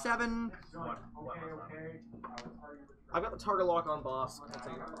 Morello 7. I've got the target lock on Bosk. I'll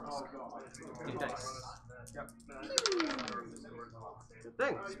take Bosk. 2 dice. Good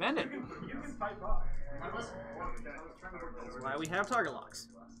thing. Spend it. That's why we have target locks.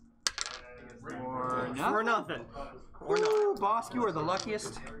 Or nothing. For nothing. Or Ooh, Bosk, you are the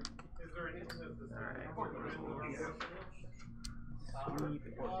luckiest.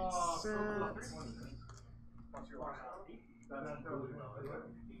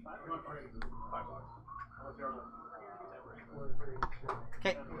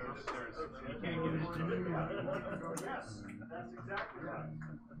 Okay.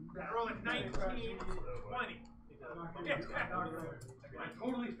 Rolling 19, 20. I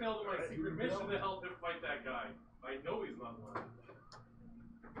totally failed in my secret mission to help him fight that guy. I know he's not one.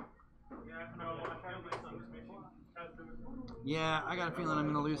 Yeah, I got a feeling I'm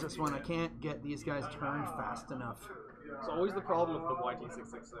going to lose this one. I can't get these guys turned fast enough. It's always the problem with the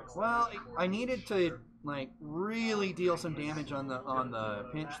YT666. Well, I needed to like really deal some damage on the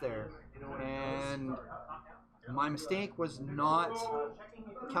pinch there, and my mistake was not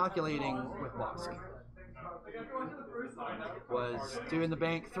calculating with Bosk. Was doing the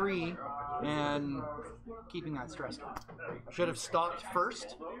bank 3 and keeping that stress on. Should have stopped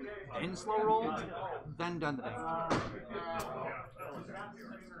first, then slow rolled, then done the bank.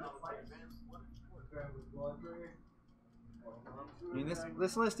 I mean,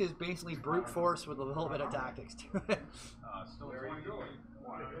 this list is basically brute force with a little bit of tactics to it.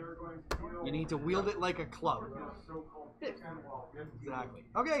 You need to wield it like a club. Exactly.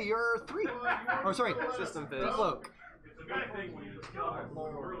 Okay, you're 3. Oh, sorry. System phase. Decloak. It's a good thing when you just kill him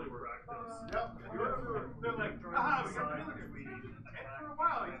early practice. Yep. They're like, aha, we got the military. For a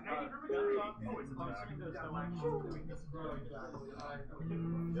while, he's 90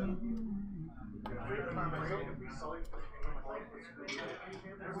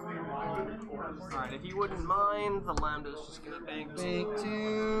 Alright, if you wouldn't mind, the Lambda's just gonna bank 2. Bank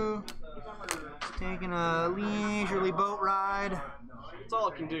 2. Taking a leisurely boat ride. That's all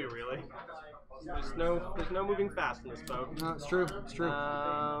it can do, really. There's no moving fast in this boat. No, it's true. It's true.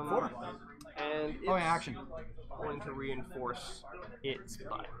 4. And it's Oh, yeah, action. going to reinforce its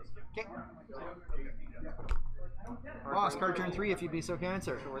butt. Okay. Boss, card turn 3 if you'd be so kind,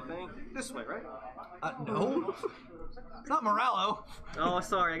 sir. Sure thing. This way, right? No. It's not Morello. Oh,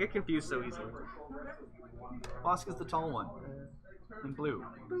 sorry, I get confused so easily. Bosk is the tall one. In blue.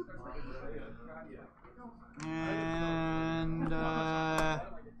 And,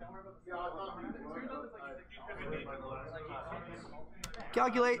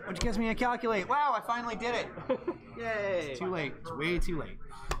 calculate. Which gives me a calculate. Wow, I finally did it. Yay! It's too late. It's way too late.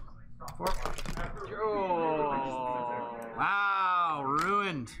 4. Oh. Wow,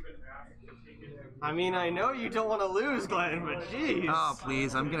 ruined. I mean, I know you don't want to lose, Glenn, but jeez. Oh,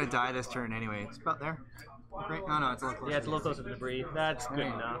 please. I'm going to die this turn anyway. It's about there. Great. Oh, no, it's a little closer. Yeah, it's a little closer to the debris. That's good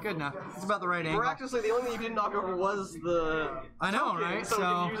enough. Good enough. It's about the right angle. Miraculously, the only thing you didn't knock over was the... I know, token, right? So we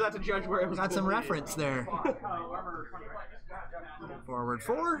can use that to judge where it was got some going. reference there. Forward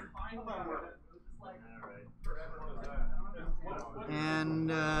 4.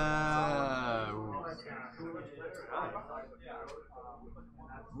 And,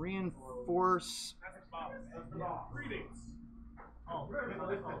 reinforce. Greetings.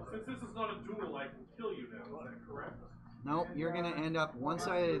 Since this is not a duel, I can kill you now. Is that correct? Nope, you're going to end up one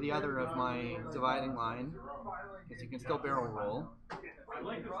side or the other of my dividing line, because you can still barrel roll. I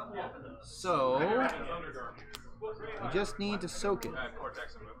like this. So, you just need to soak it.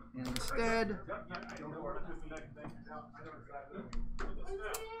 Cortex and movement. Instead,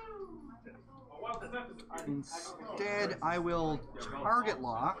 I will target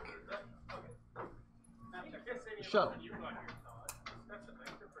lock Shuttle.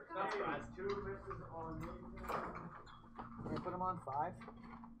 Can I put him on 5?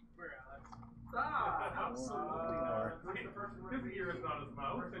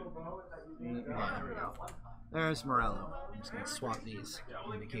 There's Morello. I'm just going to swap these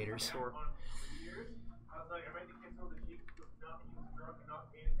indicators.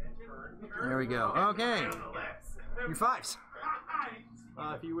 There we go. Okay. Your 5s.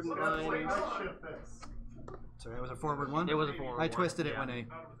 If you wouldn't mind. Sorry, that was a forward one? It was a forward one. I twisted it when I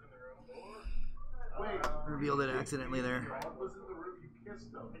revealed it accidentally there.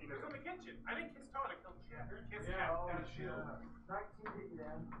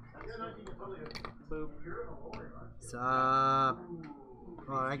 Sup?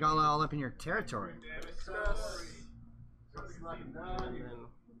 Oh, I got all up in your territory. And then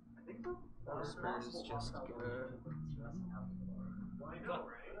Whisper is just gonna.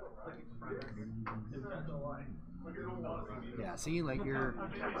 Yeah, see, like you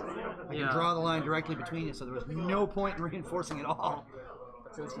draw the line directly between you, so there was no point in reinforcing at all.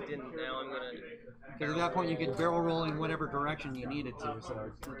 But since he didn't, now I'm gonna. Because at that point you could barrel roll in whatever direction you needed to, so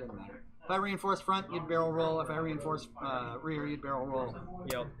it doesn't matter. If I reinforce front, you'd barrel roll. If I reinforce rear, you'd barrel roll.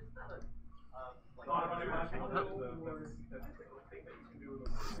 Yep.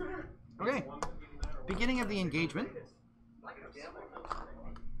 Okay. Beginning of the engagement.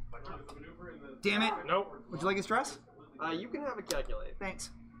 Damn it. Nope. Would you like a stress? You can have a calculate.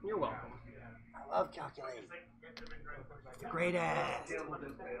 Thanks. You're welcome. I love calculate. Great ass.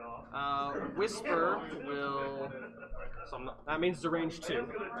 Whisper will. So that means the range 2.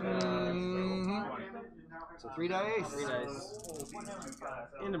 So 3 dice. 3 dice.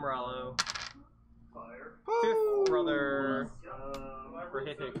 Into Morello. Woo! 5th brother. For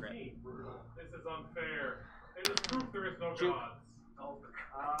hit crit. This is unfair. It is proof there is no Juke. gods.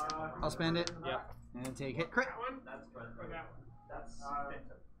 I'll spend it. Yep. And take hit crit.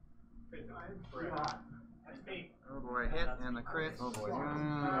 Oh boy, hit and the crit. Oh boy.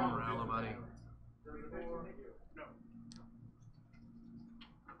 Morello, buddy.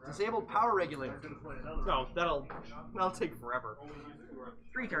 Disabled power regulator. No, that'll take forever.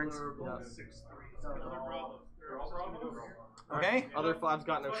 3 turns. Yeah. Okay. Other 5's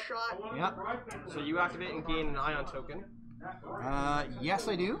got no shot. Yep. So you activate and gain an ion token. Yes,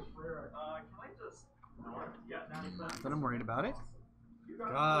 I do. But I'm worried about it.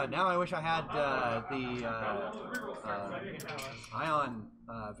 God, now I wish I had the ion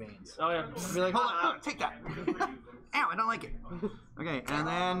veins. Oh yeah. I'd be like, hold on, take that. Ow, I don't like it. Okay, and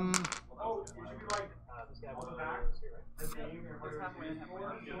then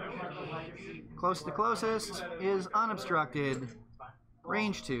close to closest is unobstructed.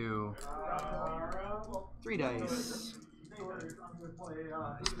 Range 2. 3 dice.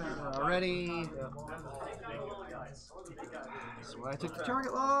 Spent it already. So I took the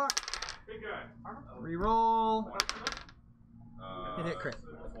target lock. Reroll. And hit crit.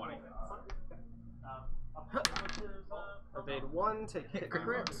 20. Evade 1, take hit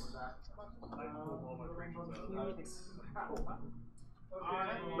crit.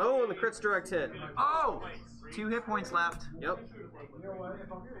 No, and the crit's direct hit. Oh! 2 hit points left. Yep.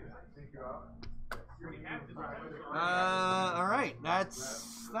 Alright,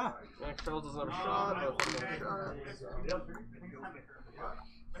 that's that. Next Charles doesn't have a shot, both of them have shots.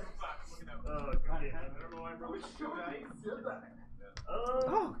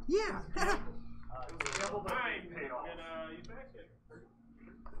 Oh, yeah!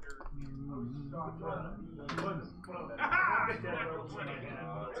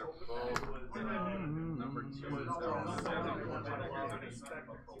 Number 2 is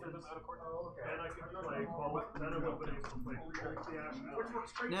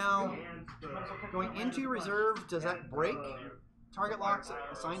Now, going into reserve, does that break target locks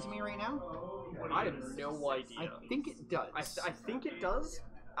assigned to me right now? I have no idea. I think it does. I think it does.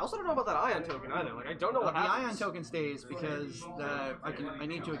 I also don't know about that ion token either. Like I don't know what the happens. ion token stays because I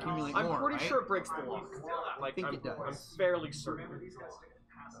need to accumulate I'm more. pretty right? sure it breaks the lock. Like, I think it does. I'm fairly certain.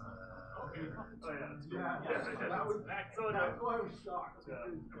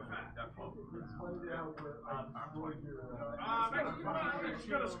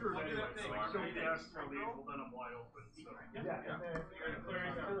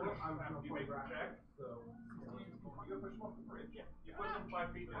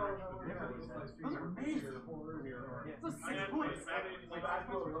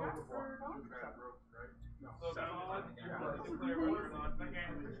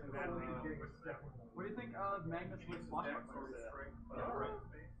 What do you think of Magnus with Swashbuckler?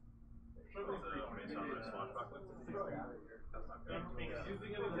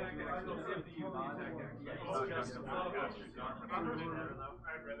 Using an attack action to give you the attack action.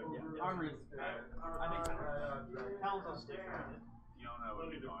 Armor is better. I think Talon's a stick. Fiona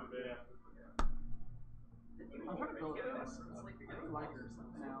would be fine. I'm trying to build this. It's like you're getting lighter or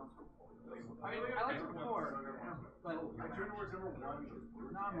something now. I mean, I liked it before, but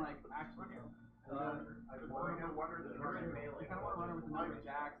now I'm like, actually, you kind of want to run her with the number of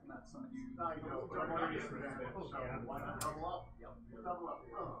jacks, and that's some of you.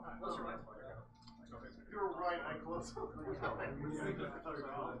 You're right, I close.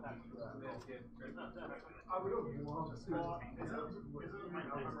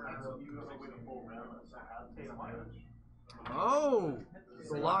 Oh,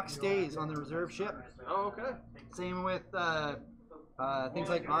 the lock stays on the reserve ship. Oh, okay. Same with things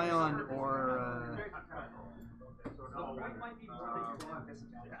like Ion or.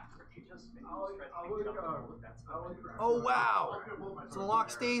 Oh wow! So the lock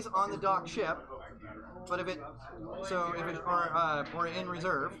stays on the dock ship, but if it or in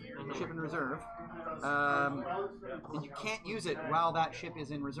reserve, ship in reserve, you can't use it while that ship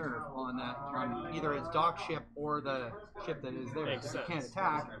is in reserve on that on either its dock ship or the ship that is there. Makes You sense. can't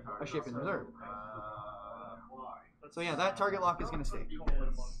attack a ship in reserve. So yeah, that target lock is going to stay.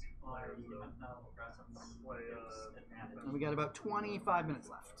 And we got about 25 minutes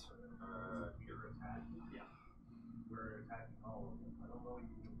left.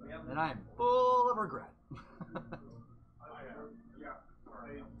 And I'm full of regret.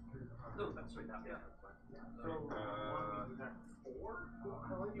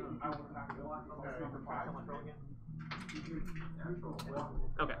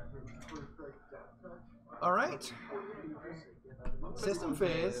 Okay. All right. System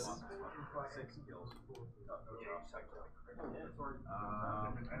phase.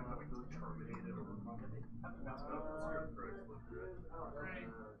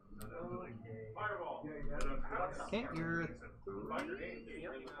 Okay, you're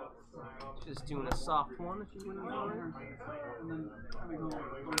Just doing a soft one, if you wouldn't mind. And then coming home.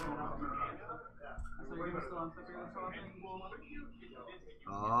 So you're still on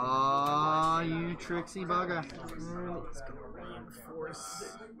Aw, you tricksy bugger. And it's going to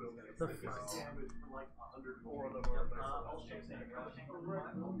reinforce the front.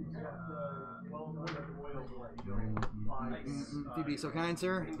 If you'd be so kind,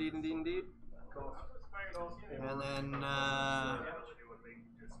 sir. Indeed, indeed, indeed. And then,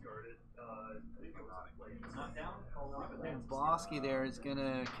 Bosky there is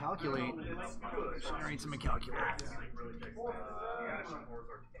gonna calculate. Generate some calculator.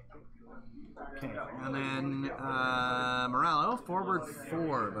 Okay, and then Morello, forward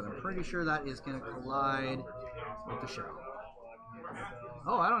 4, but I'm pretty sure that is gonna collide with the shuttle.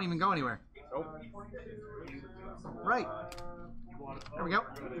 Oh, I don't even go anywhere. Right. There we go.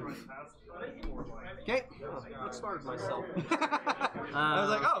 Okay. Outsmarted myself. I was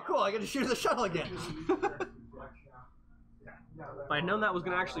like, oh, cool, I get to shoot the shuttle again. If I'd known that was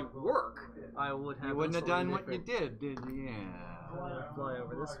going to actually work, I would have. You wouldn't have done what you did you? Yeah. Fly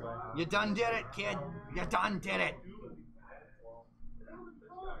over this way. You done did it, kid. You done did it.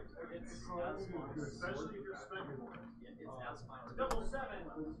 Double 7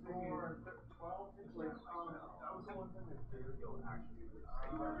 for 12.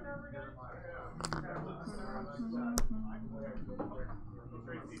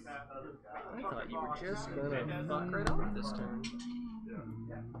 I thought you were just going to fuck right off this turn.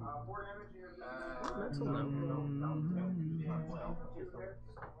 Mental note.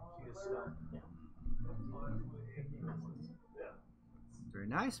 Very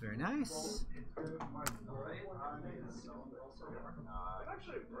nice, very nice.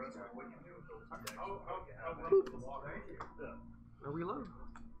 A reload.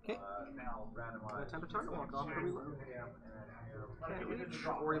 Okay. Time to target lock off the reload. Can't reach.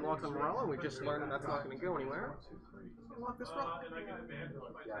 Already locked on Morello. We just learned that that's not going to go anywhere. Lock this rock.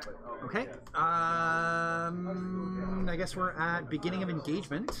 Okay. I guess we're at beginning of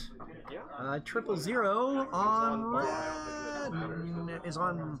engagement. 000 on red is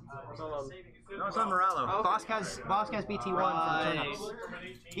on. No, it's on Morello. Okay. Bosk has BT1 for the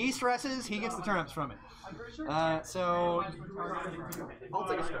turnips. He stresses, he gets the turnips from it. So I'll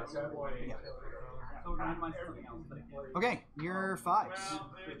take a stress. okay, you're 5s.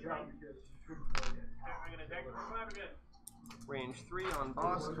 Range 3 on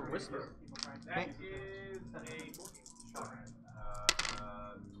boss to whisper. Okay.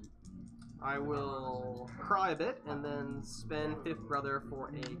 I will cry a bit and then spend Fifth Brother for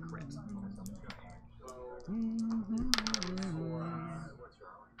a crit.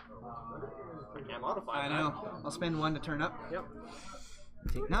 Can't modify I that. know. I'll spend 1 to turn up. Yep.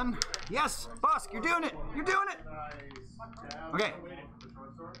 Take none. Yes! Bosk, you're doing it! You're doing it! Okay.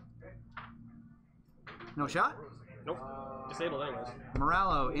 No shot? Nope. Disabled anyways.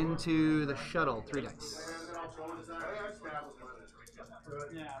 Morello into the shuttle. 3 dice.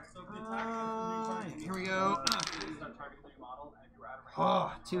 Here we go.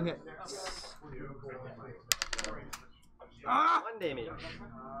 Oh, 2 hits. 1 damage.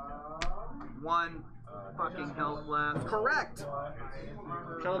 1 fucking health left. Correct!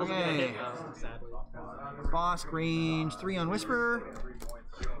 Shuttle doesn't get a hit, Okay. though, sadly. Bosk range 3 on Whisper.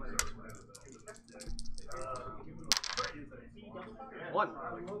 1.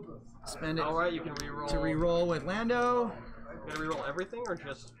 Spend it Alright, you can reroll. to reroll with Lando. You gonna reroll everything or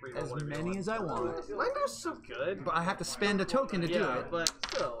just reroll As whatever you many want? as I want. Lando's so good. But I have to spend a token to do Yeah, it. but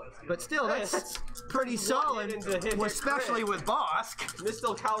still. But still, that's pretty solid, into hit especially crit. with Bosk.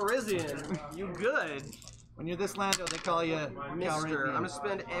 Mr. Calrissian, you good. When you're this Lando, they call you Mister, Calrissian. I'm gonna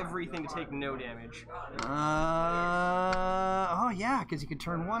spend everything to take no damage. Oh yeah, because you can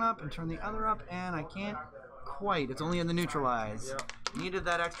turn 1 up and turn the other up, and I can't quite. It's only in the neutralize. Yep. Needed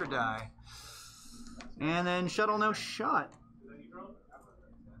that extra die. And then shuttle no shot.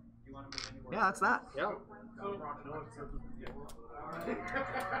 Yeah, that's that. Yep.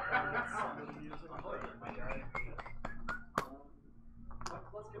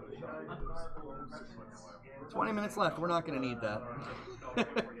 20 minutes left. We're not going to need that.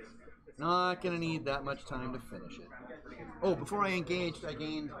 Not going to need that much time to finish it. Oh, before I engaged, I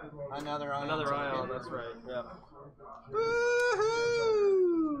gained another ion. Another ion, that's right. Yeah. Woohoo!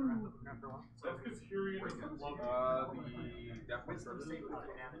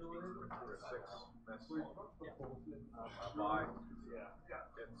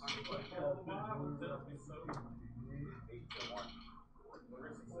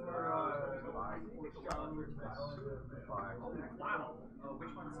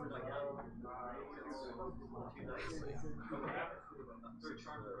 Which one's like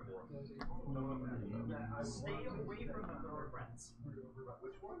stay away from the friends.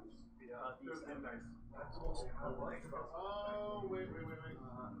 Which ones? These 10 dice. Oh, wait.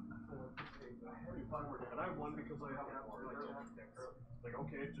 And I won because I have like,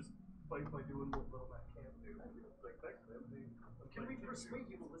 okay, just play by doing what little I can do. Like, thanks, man. Can we persuade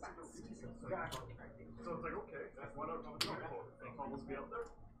you to listen to reason? So it's like, okay, why not talk about it? They'll almost be up there.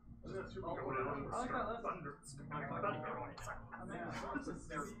 And then super go down. Thunder.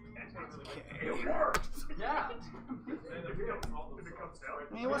 It worked! Yeah. If it comes down.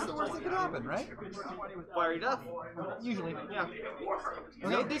 I mean, what's the worst that could happen, right? Fiery death. Usually. Yeah. Okay,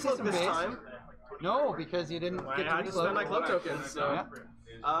 No decloak this base. time. No, because you didn't I get had to spend my cloak tokens, so. Yeah.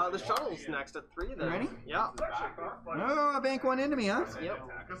 The shuttle's next at 3 then. Ready? Yeah. Oh, bank 1 into me, huh? Yep.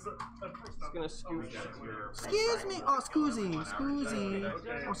 Just gonna scooch. Excuse me. Oh, scoozy. Scoozy.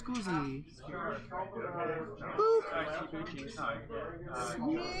 Oh, scoozy. Boop.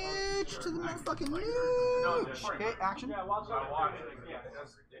 Snitch to the motherfucking nooch. Okay, action.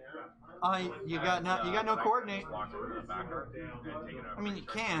 You got no coordinate. I mean, you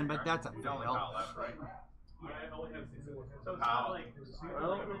can, but that's a fail. So it's not like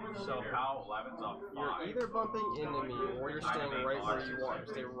So POW 11's up 5. You're either bumping into me or you're staying right where you are.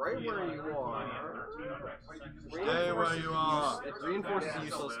 Stay right where you are. Stay where you are. It reinforces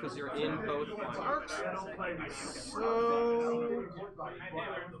useless because you're in both marks. So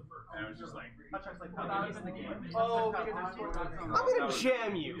And it was just like, oh, I'm gonna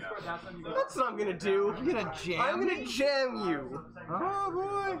jam you. That's what I'm gonna do. you're gonna jam I'm gonna me? jam you. Oh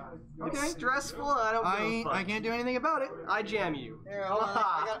boy. It's Okay. stressful. I don't give a fuck. I can't do anything about it. I jam you. Here, hold on.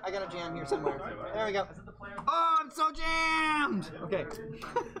 I got a jam here somewhere. There we go. Oh, I'm so jammed. Okay.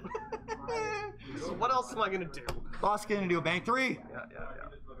 So what else am I gonna do? Boss gonna do a bank 3. Yeah.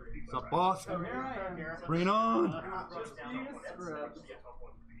 What's up, boss? Bring it on.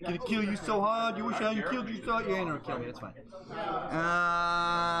 Gonna kill you so hard. You wish I had killed you so hard. You ain't gonna kill me. That's fine.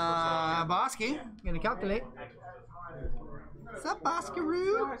 Bosky, gonna calculate. What's up,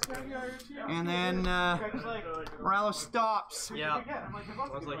 Boskaroo? And then Morello stops. Yeah. I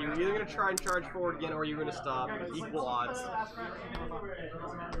was like, you're either gonna try and charge forward again, or you're gonna stop. Equal odds.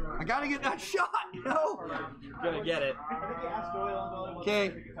 I gotta get that shot, you know? You're gonna get it.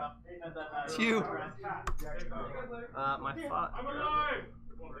 Okay. It's you. My thought.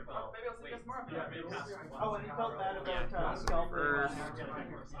 Maybe I'll see you guys tomorrow. Oh, and you felt bad about First.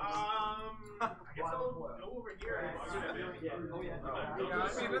 I guess I'll go over here. Yeah, I mean,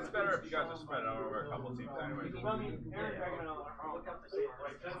 it's better if you guys just spread it out over a couple teams anyway. That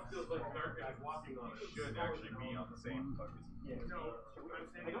feels like Dark is walking on it. Should actually be on the same focus. I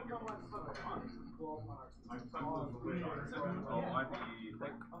don't know what's Oh, I'd be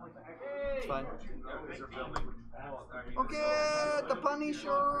like, It's fine. because they're filming. Okay, the Punisher!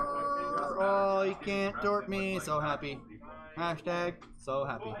 Oh, you can't dork me. So happy. Hashtag so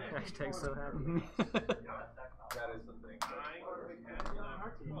happy. Hashtag so happy. That is the thing.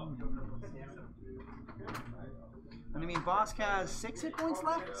 And I mean, Bosk has 6 hit points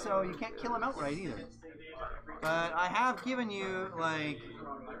left, so you can't kill him outright either. But I have given you, like,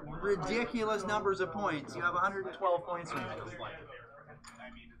 ridiculous numbers of points. You have 112 points right now.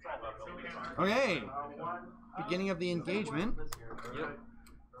 Okay. Beginning of the engagement. Yep.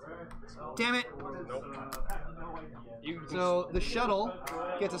 Damn it! So the shuttle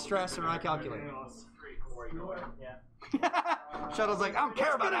gets a stress and I calculate. Shuttle's like, I don't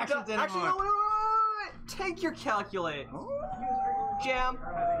care about actions anymore. Actually, no, take your calculate. Jam.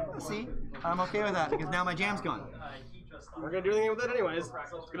 See, I'm okay with that because now my jam's gone. We're gonna do anything with it anyways.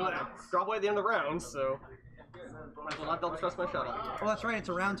 Just gonna let it drop away at the end of the round, so might as well not double trust my shuttle. Oh, that's right. It's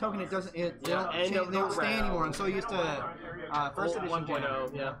a round token. It doesn't. They don't, end of they don't the stay round. anymore. I'm so used to first edition 1.0, jam.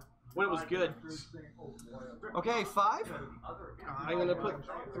 yeah. When it was good. Okay, 5. I'm gonna put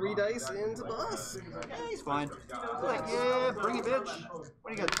 3 dice into Boss. Yeah, he's fine. He's like, yeah, bring it, bitch. What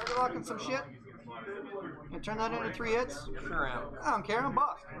do you got? Target lock and some shit. And turn that into 3 hits. Sure am. I don't care. I'm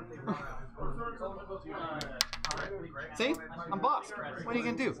boss. See? I'm boss. What are you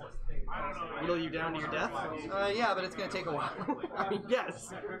gonna do? Whittle you down to your death? Yeah, but it's gonna take a while. I mean,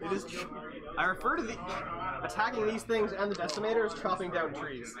 yes, it is true. I refer to the attacking these things and the decimator as chopping down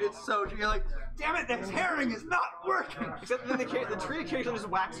trees. It's so you're like, damn it, this herring is not working. Except then the tree occasionally just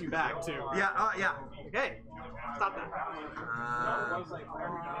whacks you back too. Yeah. Yeah. Okay, stop that.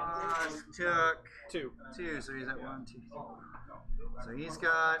 Took 2. 2, so he's at 1, 2. So he's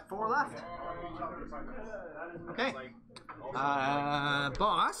got 4 left. Okay.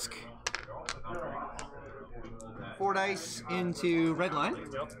 Bosk. 4 dice into red line.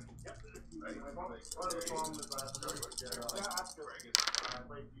 Yep.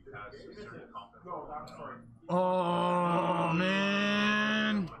 Oh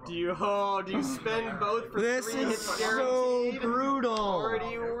man! Do you spend both for This 3 is hits so guaranteed? brutal. Or do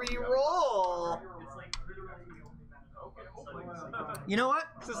you re-roll? You know what?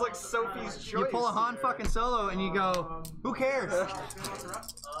 This is like Sophie's choice. You pull a Han fucking Solo and you go, who cares? I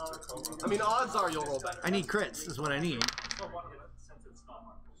mean, odds are you'll roll better. I need crits, is what I need.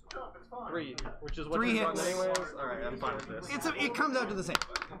 3, which is what 3 you've done hits. anyways. Alright, I'm fine with this. It comes out to the same.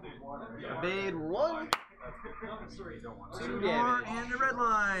 Evade 1. 2 More damage. and the red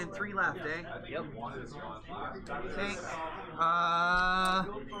line. 3 left, eh? Yep. Okay.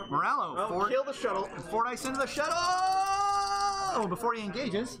 Morello. Oh, 4, kill the shuttle. 4 dice into the shuttle. Oh, before he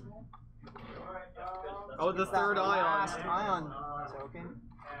engages. Oh, the third Last ion. ion token.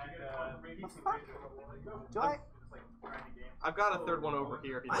 The fuck? Do I? I've got a third one over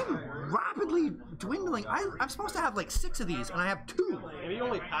here. If you I'm rapidly dwindling. I'm supposed to have like 6 of these, and I have 2. Maybe you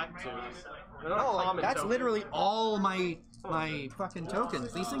only packed 2. They're not No, like, common that's tokens. literally all my fucking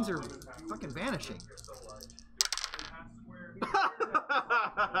tokens. These things are fucking vanishing.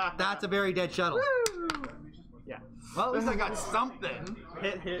 That's a very dead shuttle. Yeah. Well, at least I got something.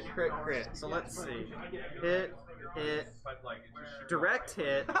 Hit, crit, crit. So let's see. Hit, direct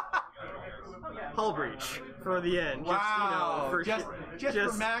hit, hull breach for the end. Wow. Just, Just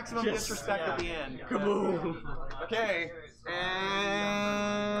for maximum disrespect at the end. Kaboom. Okay.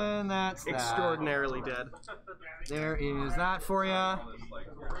 And that's that. Extraordinarily dead. There is that for you.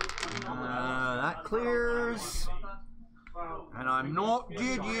 That clears. And I'm not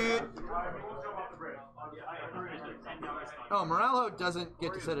dead yet. Oh, Morello doesn't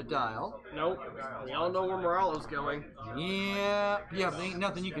get to set a dial. Nope. We all know where Morello's going. Yeah, but there ain't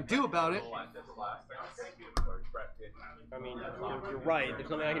nothing you can do about it. I mean, you're right. There's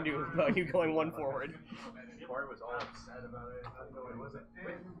nothing I can do about you going 1 forward. Corey was all upset about it. It wasn't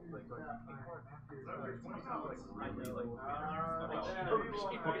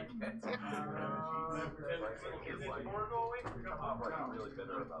really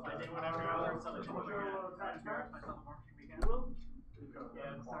bitter about that.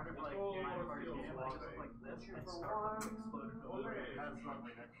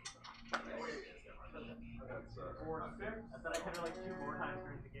 I thought I hit her like 2 more times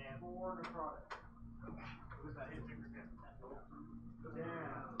during the game. 4 necrotic. Who's that? Hit 6 again.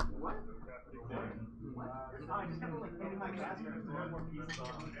 Yeah.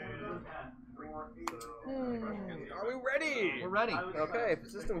 Are we ready? We're ready. Okay,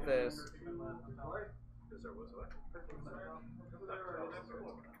 system phase.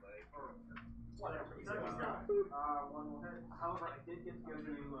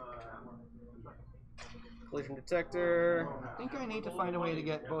 Collision detector. I think I need to find a way to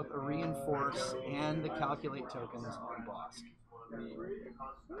get both a reinforce and the calculate tokens on boss.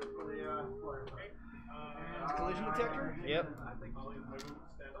 Collision detector? Yep.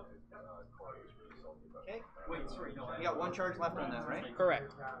 Okay. You got one charge left on that, right?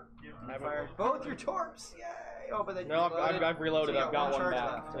 Correct. I fired both your torps. Yay! Oh, but then No, I've reloaded. So you I've got one charge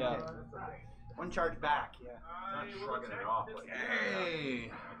back. left. Yeah. Okay. One charge back. Yeah. Not shrugging it off. Like,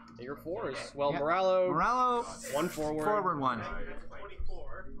 Hey. Your 4s. Well, Yep. Moralo. Moralo. One forward. Forward one.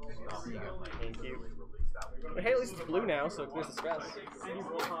 Thank you. But hey, at least it's blue now, so it clears the stress.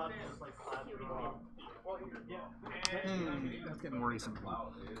 That's getting worrisome.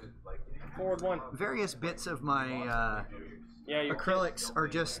 Forward one. Various bits of my Yeah, your acrylics are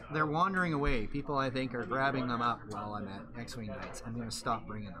just—they're wandering away. People, I think, are grabbing them up while I'm at X-Wing Nights. I'm going to stop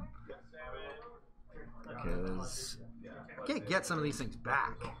bringing them because I can't get some of these things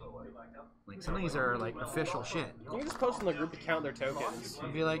back. Like, some of these are like official shit. You can just post in the group to count their tokens.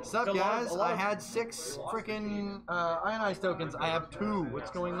 And be like, "Sup, So guys? a lot I of- had 6 freaking ionized tokens. I have 2.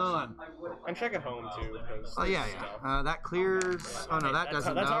 What's going on?" And check at home too. Oh yeah, yeah. That clears. Oh no, that That's,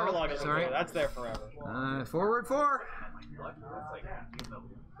 doesn't. that's no. our log. Sorry. That's there forever. Forward 4.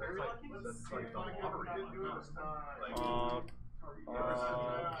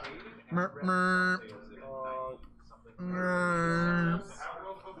 Merp, merp.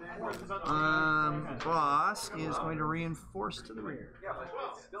 Boss is going to reinforce to the rear.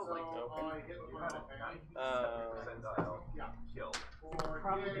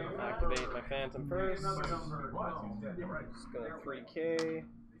 Activate my Phantom first. Just go 3K.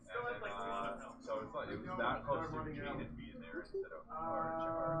 so it's like, it was that close to Gene to be in there instead of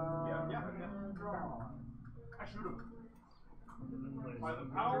I shoot him. By the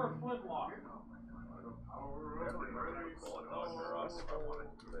power of Flintlock.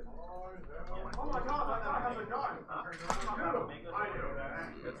 Oh my god, that guy has a gun!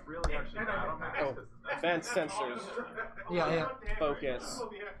 It's really actually Oh, advanced sensors. Yeah, yeah. Focus.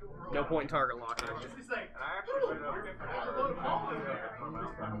 No point in target lock action. And I actually showed up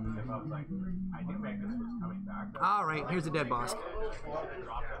I knew Magnus was coming back. All right, here's the dead boss.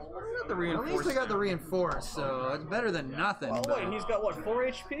 The At least I got the reinforce, so it's better than nothing. Oh but- wait, he's got what, 4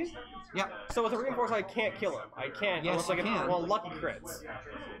 HP? Yeah, So with a reinforce, I can't kill him. I can't. Yes, unless I you get, can. well, lucky crits.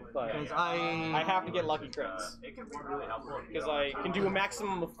 But because I have to get lucky crits. It can be really helpful. Because I can do a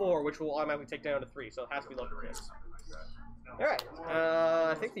maximum of 4, which will automatically take down to 3, so it has to be lucky crits. Alright,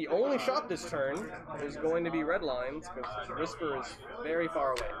 I think the only shot this turn is going to be red lines, because Whisper is very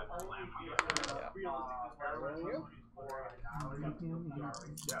far away. Yeah. There we go.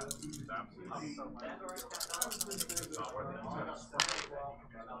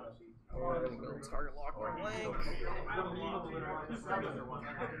 And we'll target lock or blank.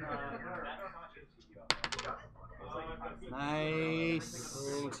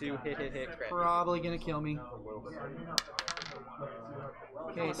 nice. Into hit crit. Probably gonna kill me.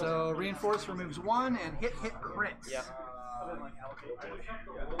 Okay, so reinforce removes 1 and hit crits. Yeah.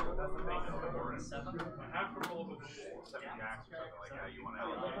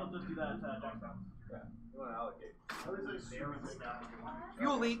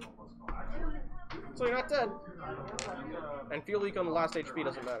 Fuel leak. So you're not dead. And fuel leak on the last HP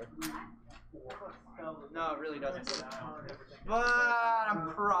doesn't matter. No, it really doesn't. But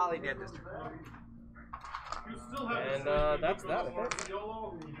I'm probably dead this turn. And that's that, I think.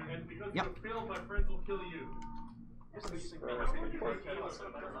 Yep. My friends will kill you.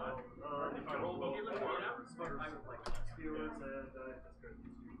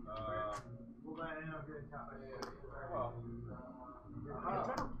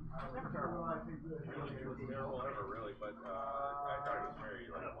 Terrible ever, really, but I thought it was very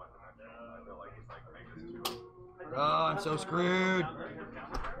like one dimensional. I feel like it's like Magnus 2. Oh, I'm so screwed.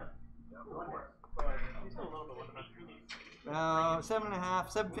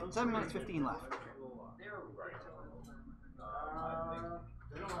 7.5, 7 minutes 15 left.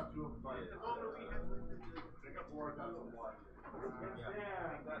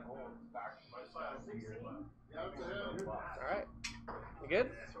 Alright. You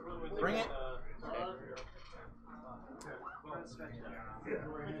good? Bring it.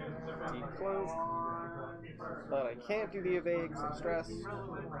 Declose. But I can't do the evade because I'm stressed.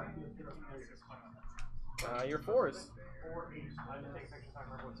 Your 4s.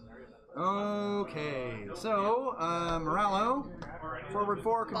 Okay, so Morello, forward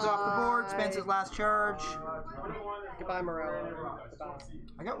 4 comes off the board, spends his last charge. Goodbye, Morello.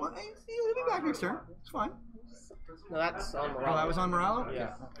 I got one. Hey, he'll be back next turn. It's fine. No, that's on Oh, Morello. that was on Morello?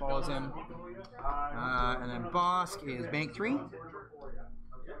 Yeah. That follows him. And then Bosk is bank 3. And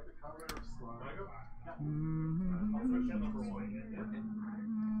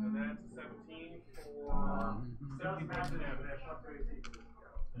that's 17 for.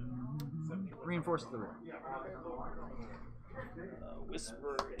 Reinforce to the rear.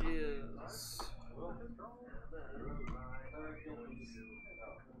 Whisper is.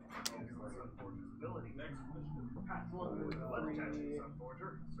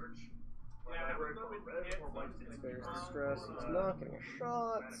 There's the stress. He's not getting a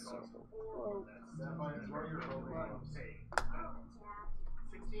shot. So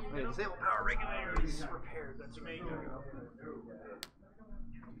Wait, disable power regulators. Repaired. That's amazing.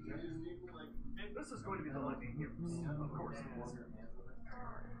 This is going to be the lightning here. Of course it is.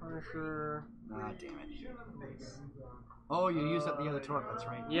 Punisher. Ah, damn it. Oh, you used up the other torque, that's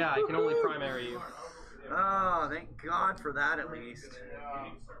right. Yeah, I can only primary you. Oh, thank God for that at least.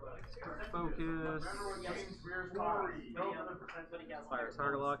 Focus. Fire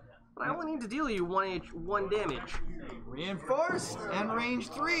target lock. But I only need to deal you 1 damage. Reinforced and range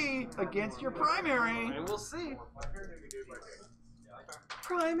 3 against your primary. And we'll see.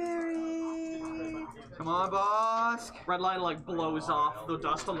 Primary. Come on, Bosk. Red line like blows off the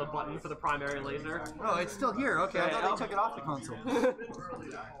dust on the button for the primary laser. Oh, it's still here. Okay, I thought they took it off the console.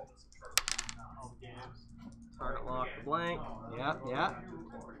 Target lock blank. Yeah, yeah.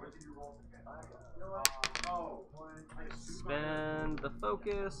 Spend the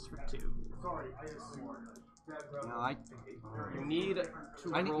focus for 2. No, You need to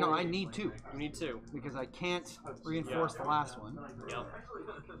roll. No, I need 2. You need 2. Because I can't reinforce the last one. Yep.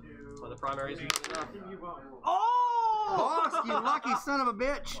 So the primary is usually enough. Oh! Bosk, you lucky son of a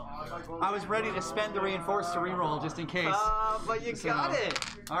bitch! I was ready to spend the reinforce to reroll just in case. But you got it!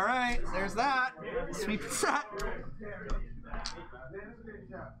 Alright, there's that. Sweep and set.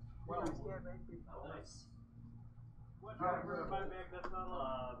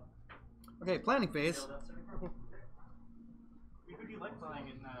 Okay, planning phase. We could be like playing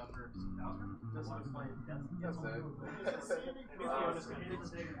it now for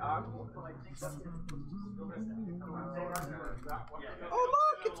Oh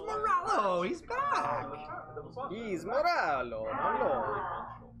look, it's Morello! He's back! He's Morello. Hello.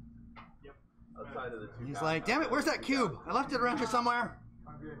 He's like, damn it, where's that cube? I left it around here somewhere.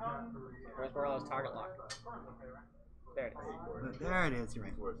 Where's Morello's target lock? There it is. There it is, you're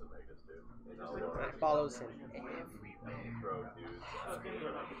right. That follows him everywhere.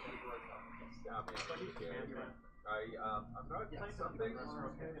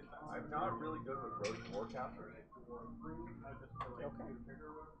 I'm not really good with road war capture. Okay.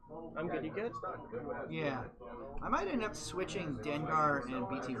 I'm good, you good? Yeah. I might end up switching Dengar and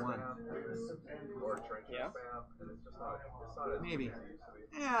BT1. Yeah? Maybe.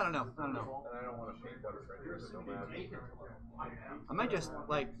 Yeah, I don't know. And I don't want to paint better trenches, no matter. I might just,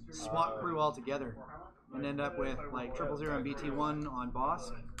 like, swap crew altogether and end up with, like, 000 and BT1 on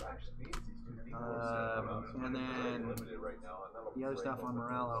Bosk. And then the other stuff on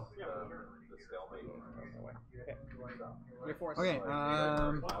Morello. Okay,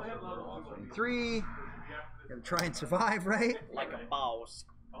 3. Gotta try and survive, right? Like a boss.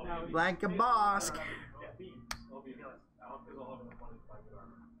 Like a Bosk.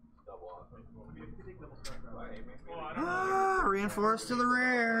 Reinforce to the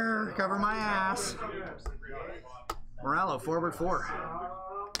rear. Cover my ass. Morello, forward 4.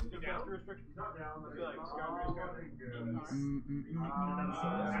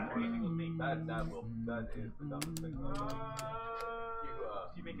 That is the dumbest thing. No,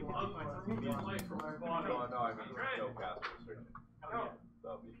 I mean, no cast restriction.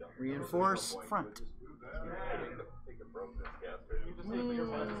 Reinforce front.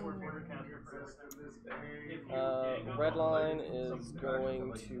 Red line is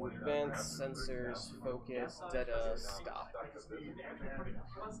going to advance sensors, focus, data, stop.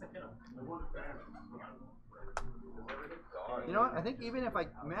 You know what? I think even if I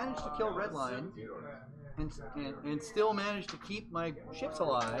manage to kill Red Line and still manage to keep my ships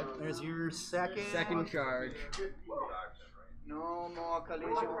alive, there's your second charge. No more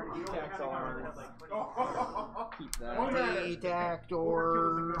collision detectors. Keep that.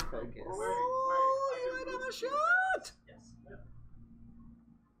 Detector. Focus. Oh, you might have a shot.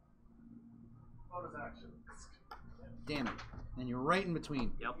 Damn it. And you're right in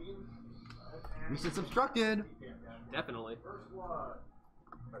between. Yep. At least it's obstructed. Definitely.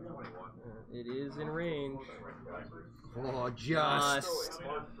 At 21. It is in range. Oh, just.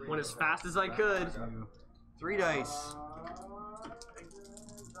 Went as fast as I could. 3 dice.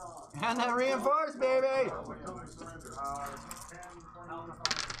 And that reinforced, baby!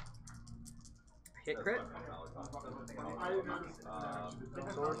 Hit crit.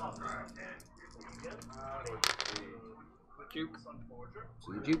 Juke.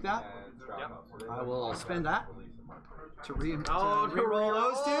 So you juke that? Yep. I will spend that to reroll reroll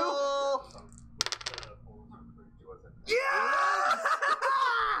those two. Yeah!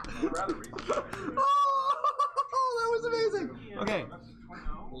 Oh, that was amazing. Okay.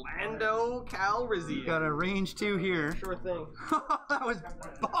 Lando Calrissian. Got a range 2 here. Sure thing. That was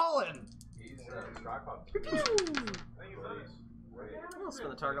ballin'. I'll spin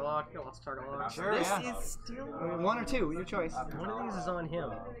the target lock. Got lots of target locks. Sure, this yeah. is still. 1 or 2, your choice. One of these is on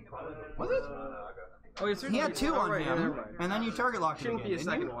him. Was it? Oh, it's He had 2 on right, him, never mind. and then you target locked him Shouldn't again, be a didn't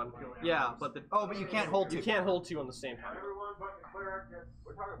second you? one. Yeah, but the Oh, but you can't hold 2. you can't hold 2 on the same time.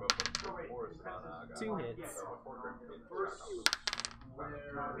 We're talking about putting force on 2 hits.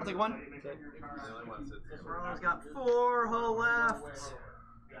 I'll take 1. The only one sits in. He's got 4 hull left.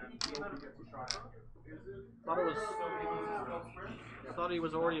 Thought he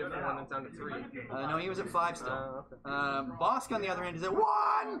was already at 4 and it's down to 3. No, he was at 5 still. Okay. Bosk on the other end is at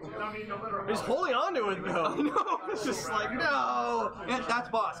 1! He's holding on to it though. No, It's just like, no! Yeah, that's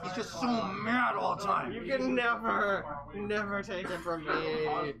Bosk. He's just so mad all the time. You can never take it from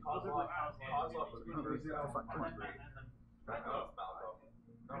me.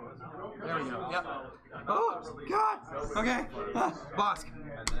 There we go. Yep. Oh, God! Okay. Bosk.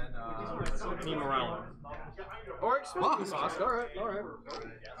 And then, Team Morale. Or expensive Bosk. Bosk. Alright.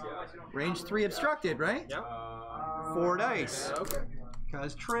 Range 3 obstructed, right? Yep. 4 dice. Okay.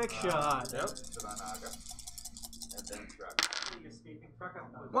 Because trick shot. Yep. sit on Naga. And then strap.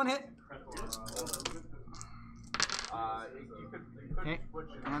 1 hit. You could Okay.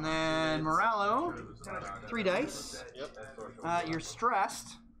 And then Morello. 3 dice. Yep. You're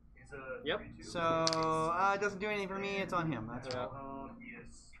stressed. Yep. So, it doesn't do anything for me. It's on him. That's right.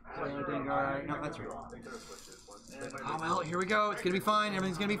 So, didn't go right. No, that's right. Oh, well, here we go. It's going to be fine.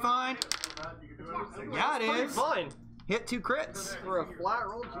 Everything's going to be fine. Yeah, it is. Fine. Hit 2 crits. For a flat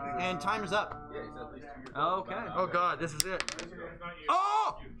roll. And timer's up. Okay. Oh, God. This is it.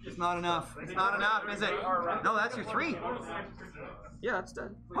 Oh! It's not enough. It's not enough, is it? No, that's your 3. Yeah, it's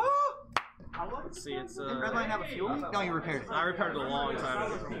dead. Oh! Let's see, it's Didn't Redline have a fuel leak? No, you repaired it. I repaired it a long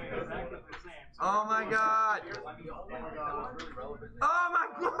time ago. Oh my God! Oh my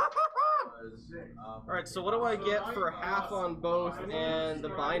God! Alright, so what do I get for half on both and the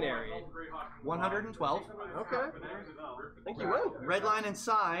binary? 112. Okay. I think you win. Redline and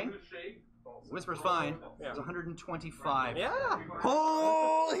Psy. Whisper's fine. Yeah. It's 125. Yeah.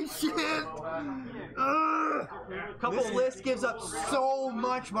 Holy shit! This list gives up so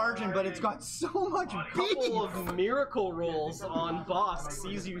much margin, but it's got so much beef. Couple of miracle rolls on Bosk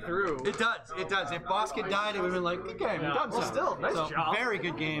sees you through. It does. It does. If Bosk had died, it would have been like, okay, we've done Well, so. still, nice So, job. Very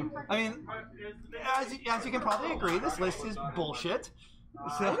good game. I mean, as you can probably agree, this list is bullshit.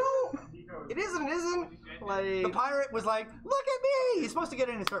 So, It is and it isn't. Like, the pirate was like, look at me! He's supposed to get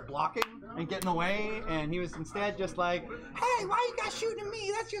in and start blocking and get in the way, and he was instead just like, hey, why are you guys shooting at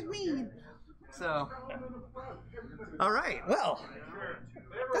me? That's just mean. So, alright, well,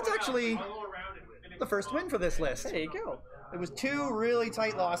 that's actually the first win for this list. there you go. It was 2 really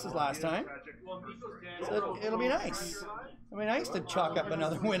tight losses last time, so it'll be nice. It'll be nice to chalk up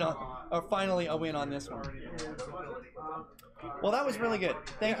another win on, or finally a win on this one. Well, that was really good.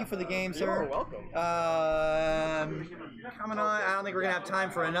 Thank you for the game, sir. You're welcome. Coming on. I don't think we're going to have time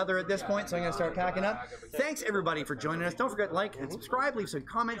for another at this point, so I'm going to start packing up. Thanks, everybody, for joining us. Don't forget to like and subscribe. Leave some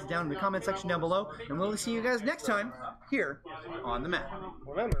comments down in the comment section down below, and we'll see you guys next time here on the map.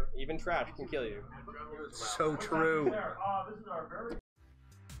 Remember, even trash can kill you. So true. This is our very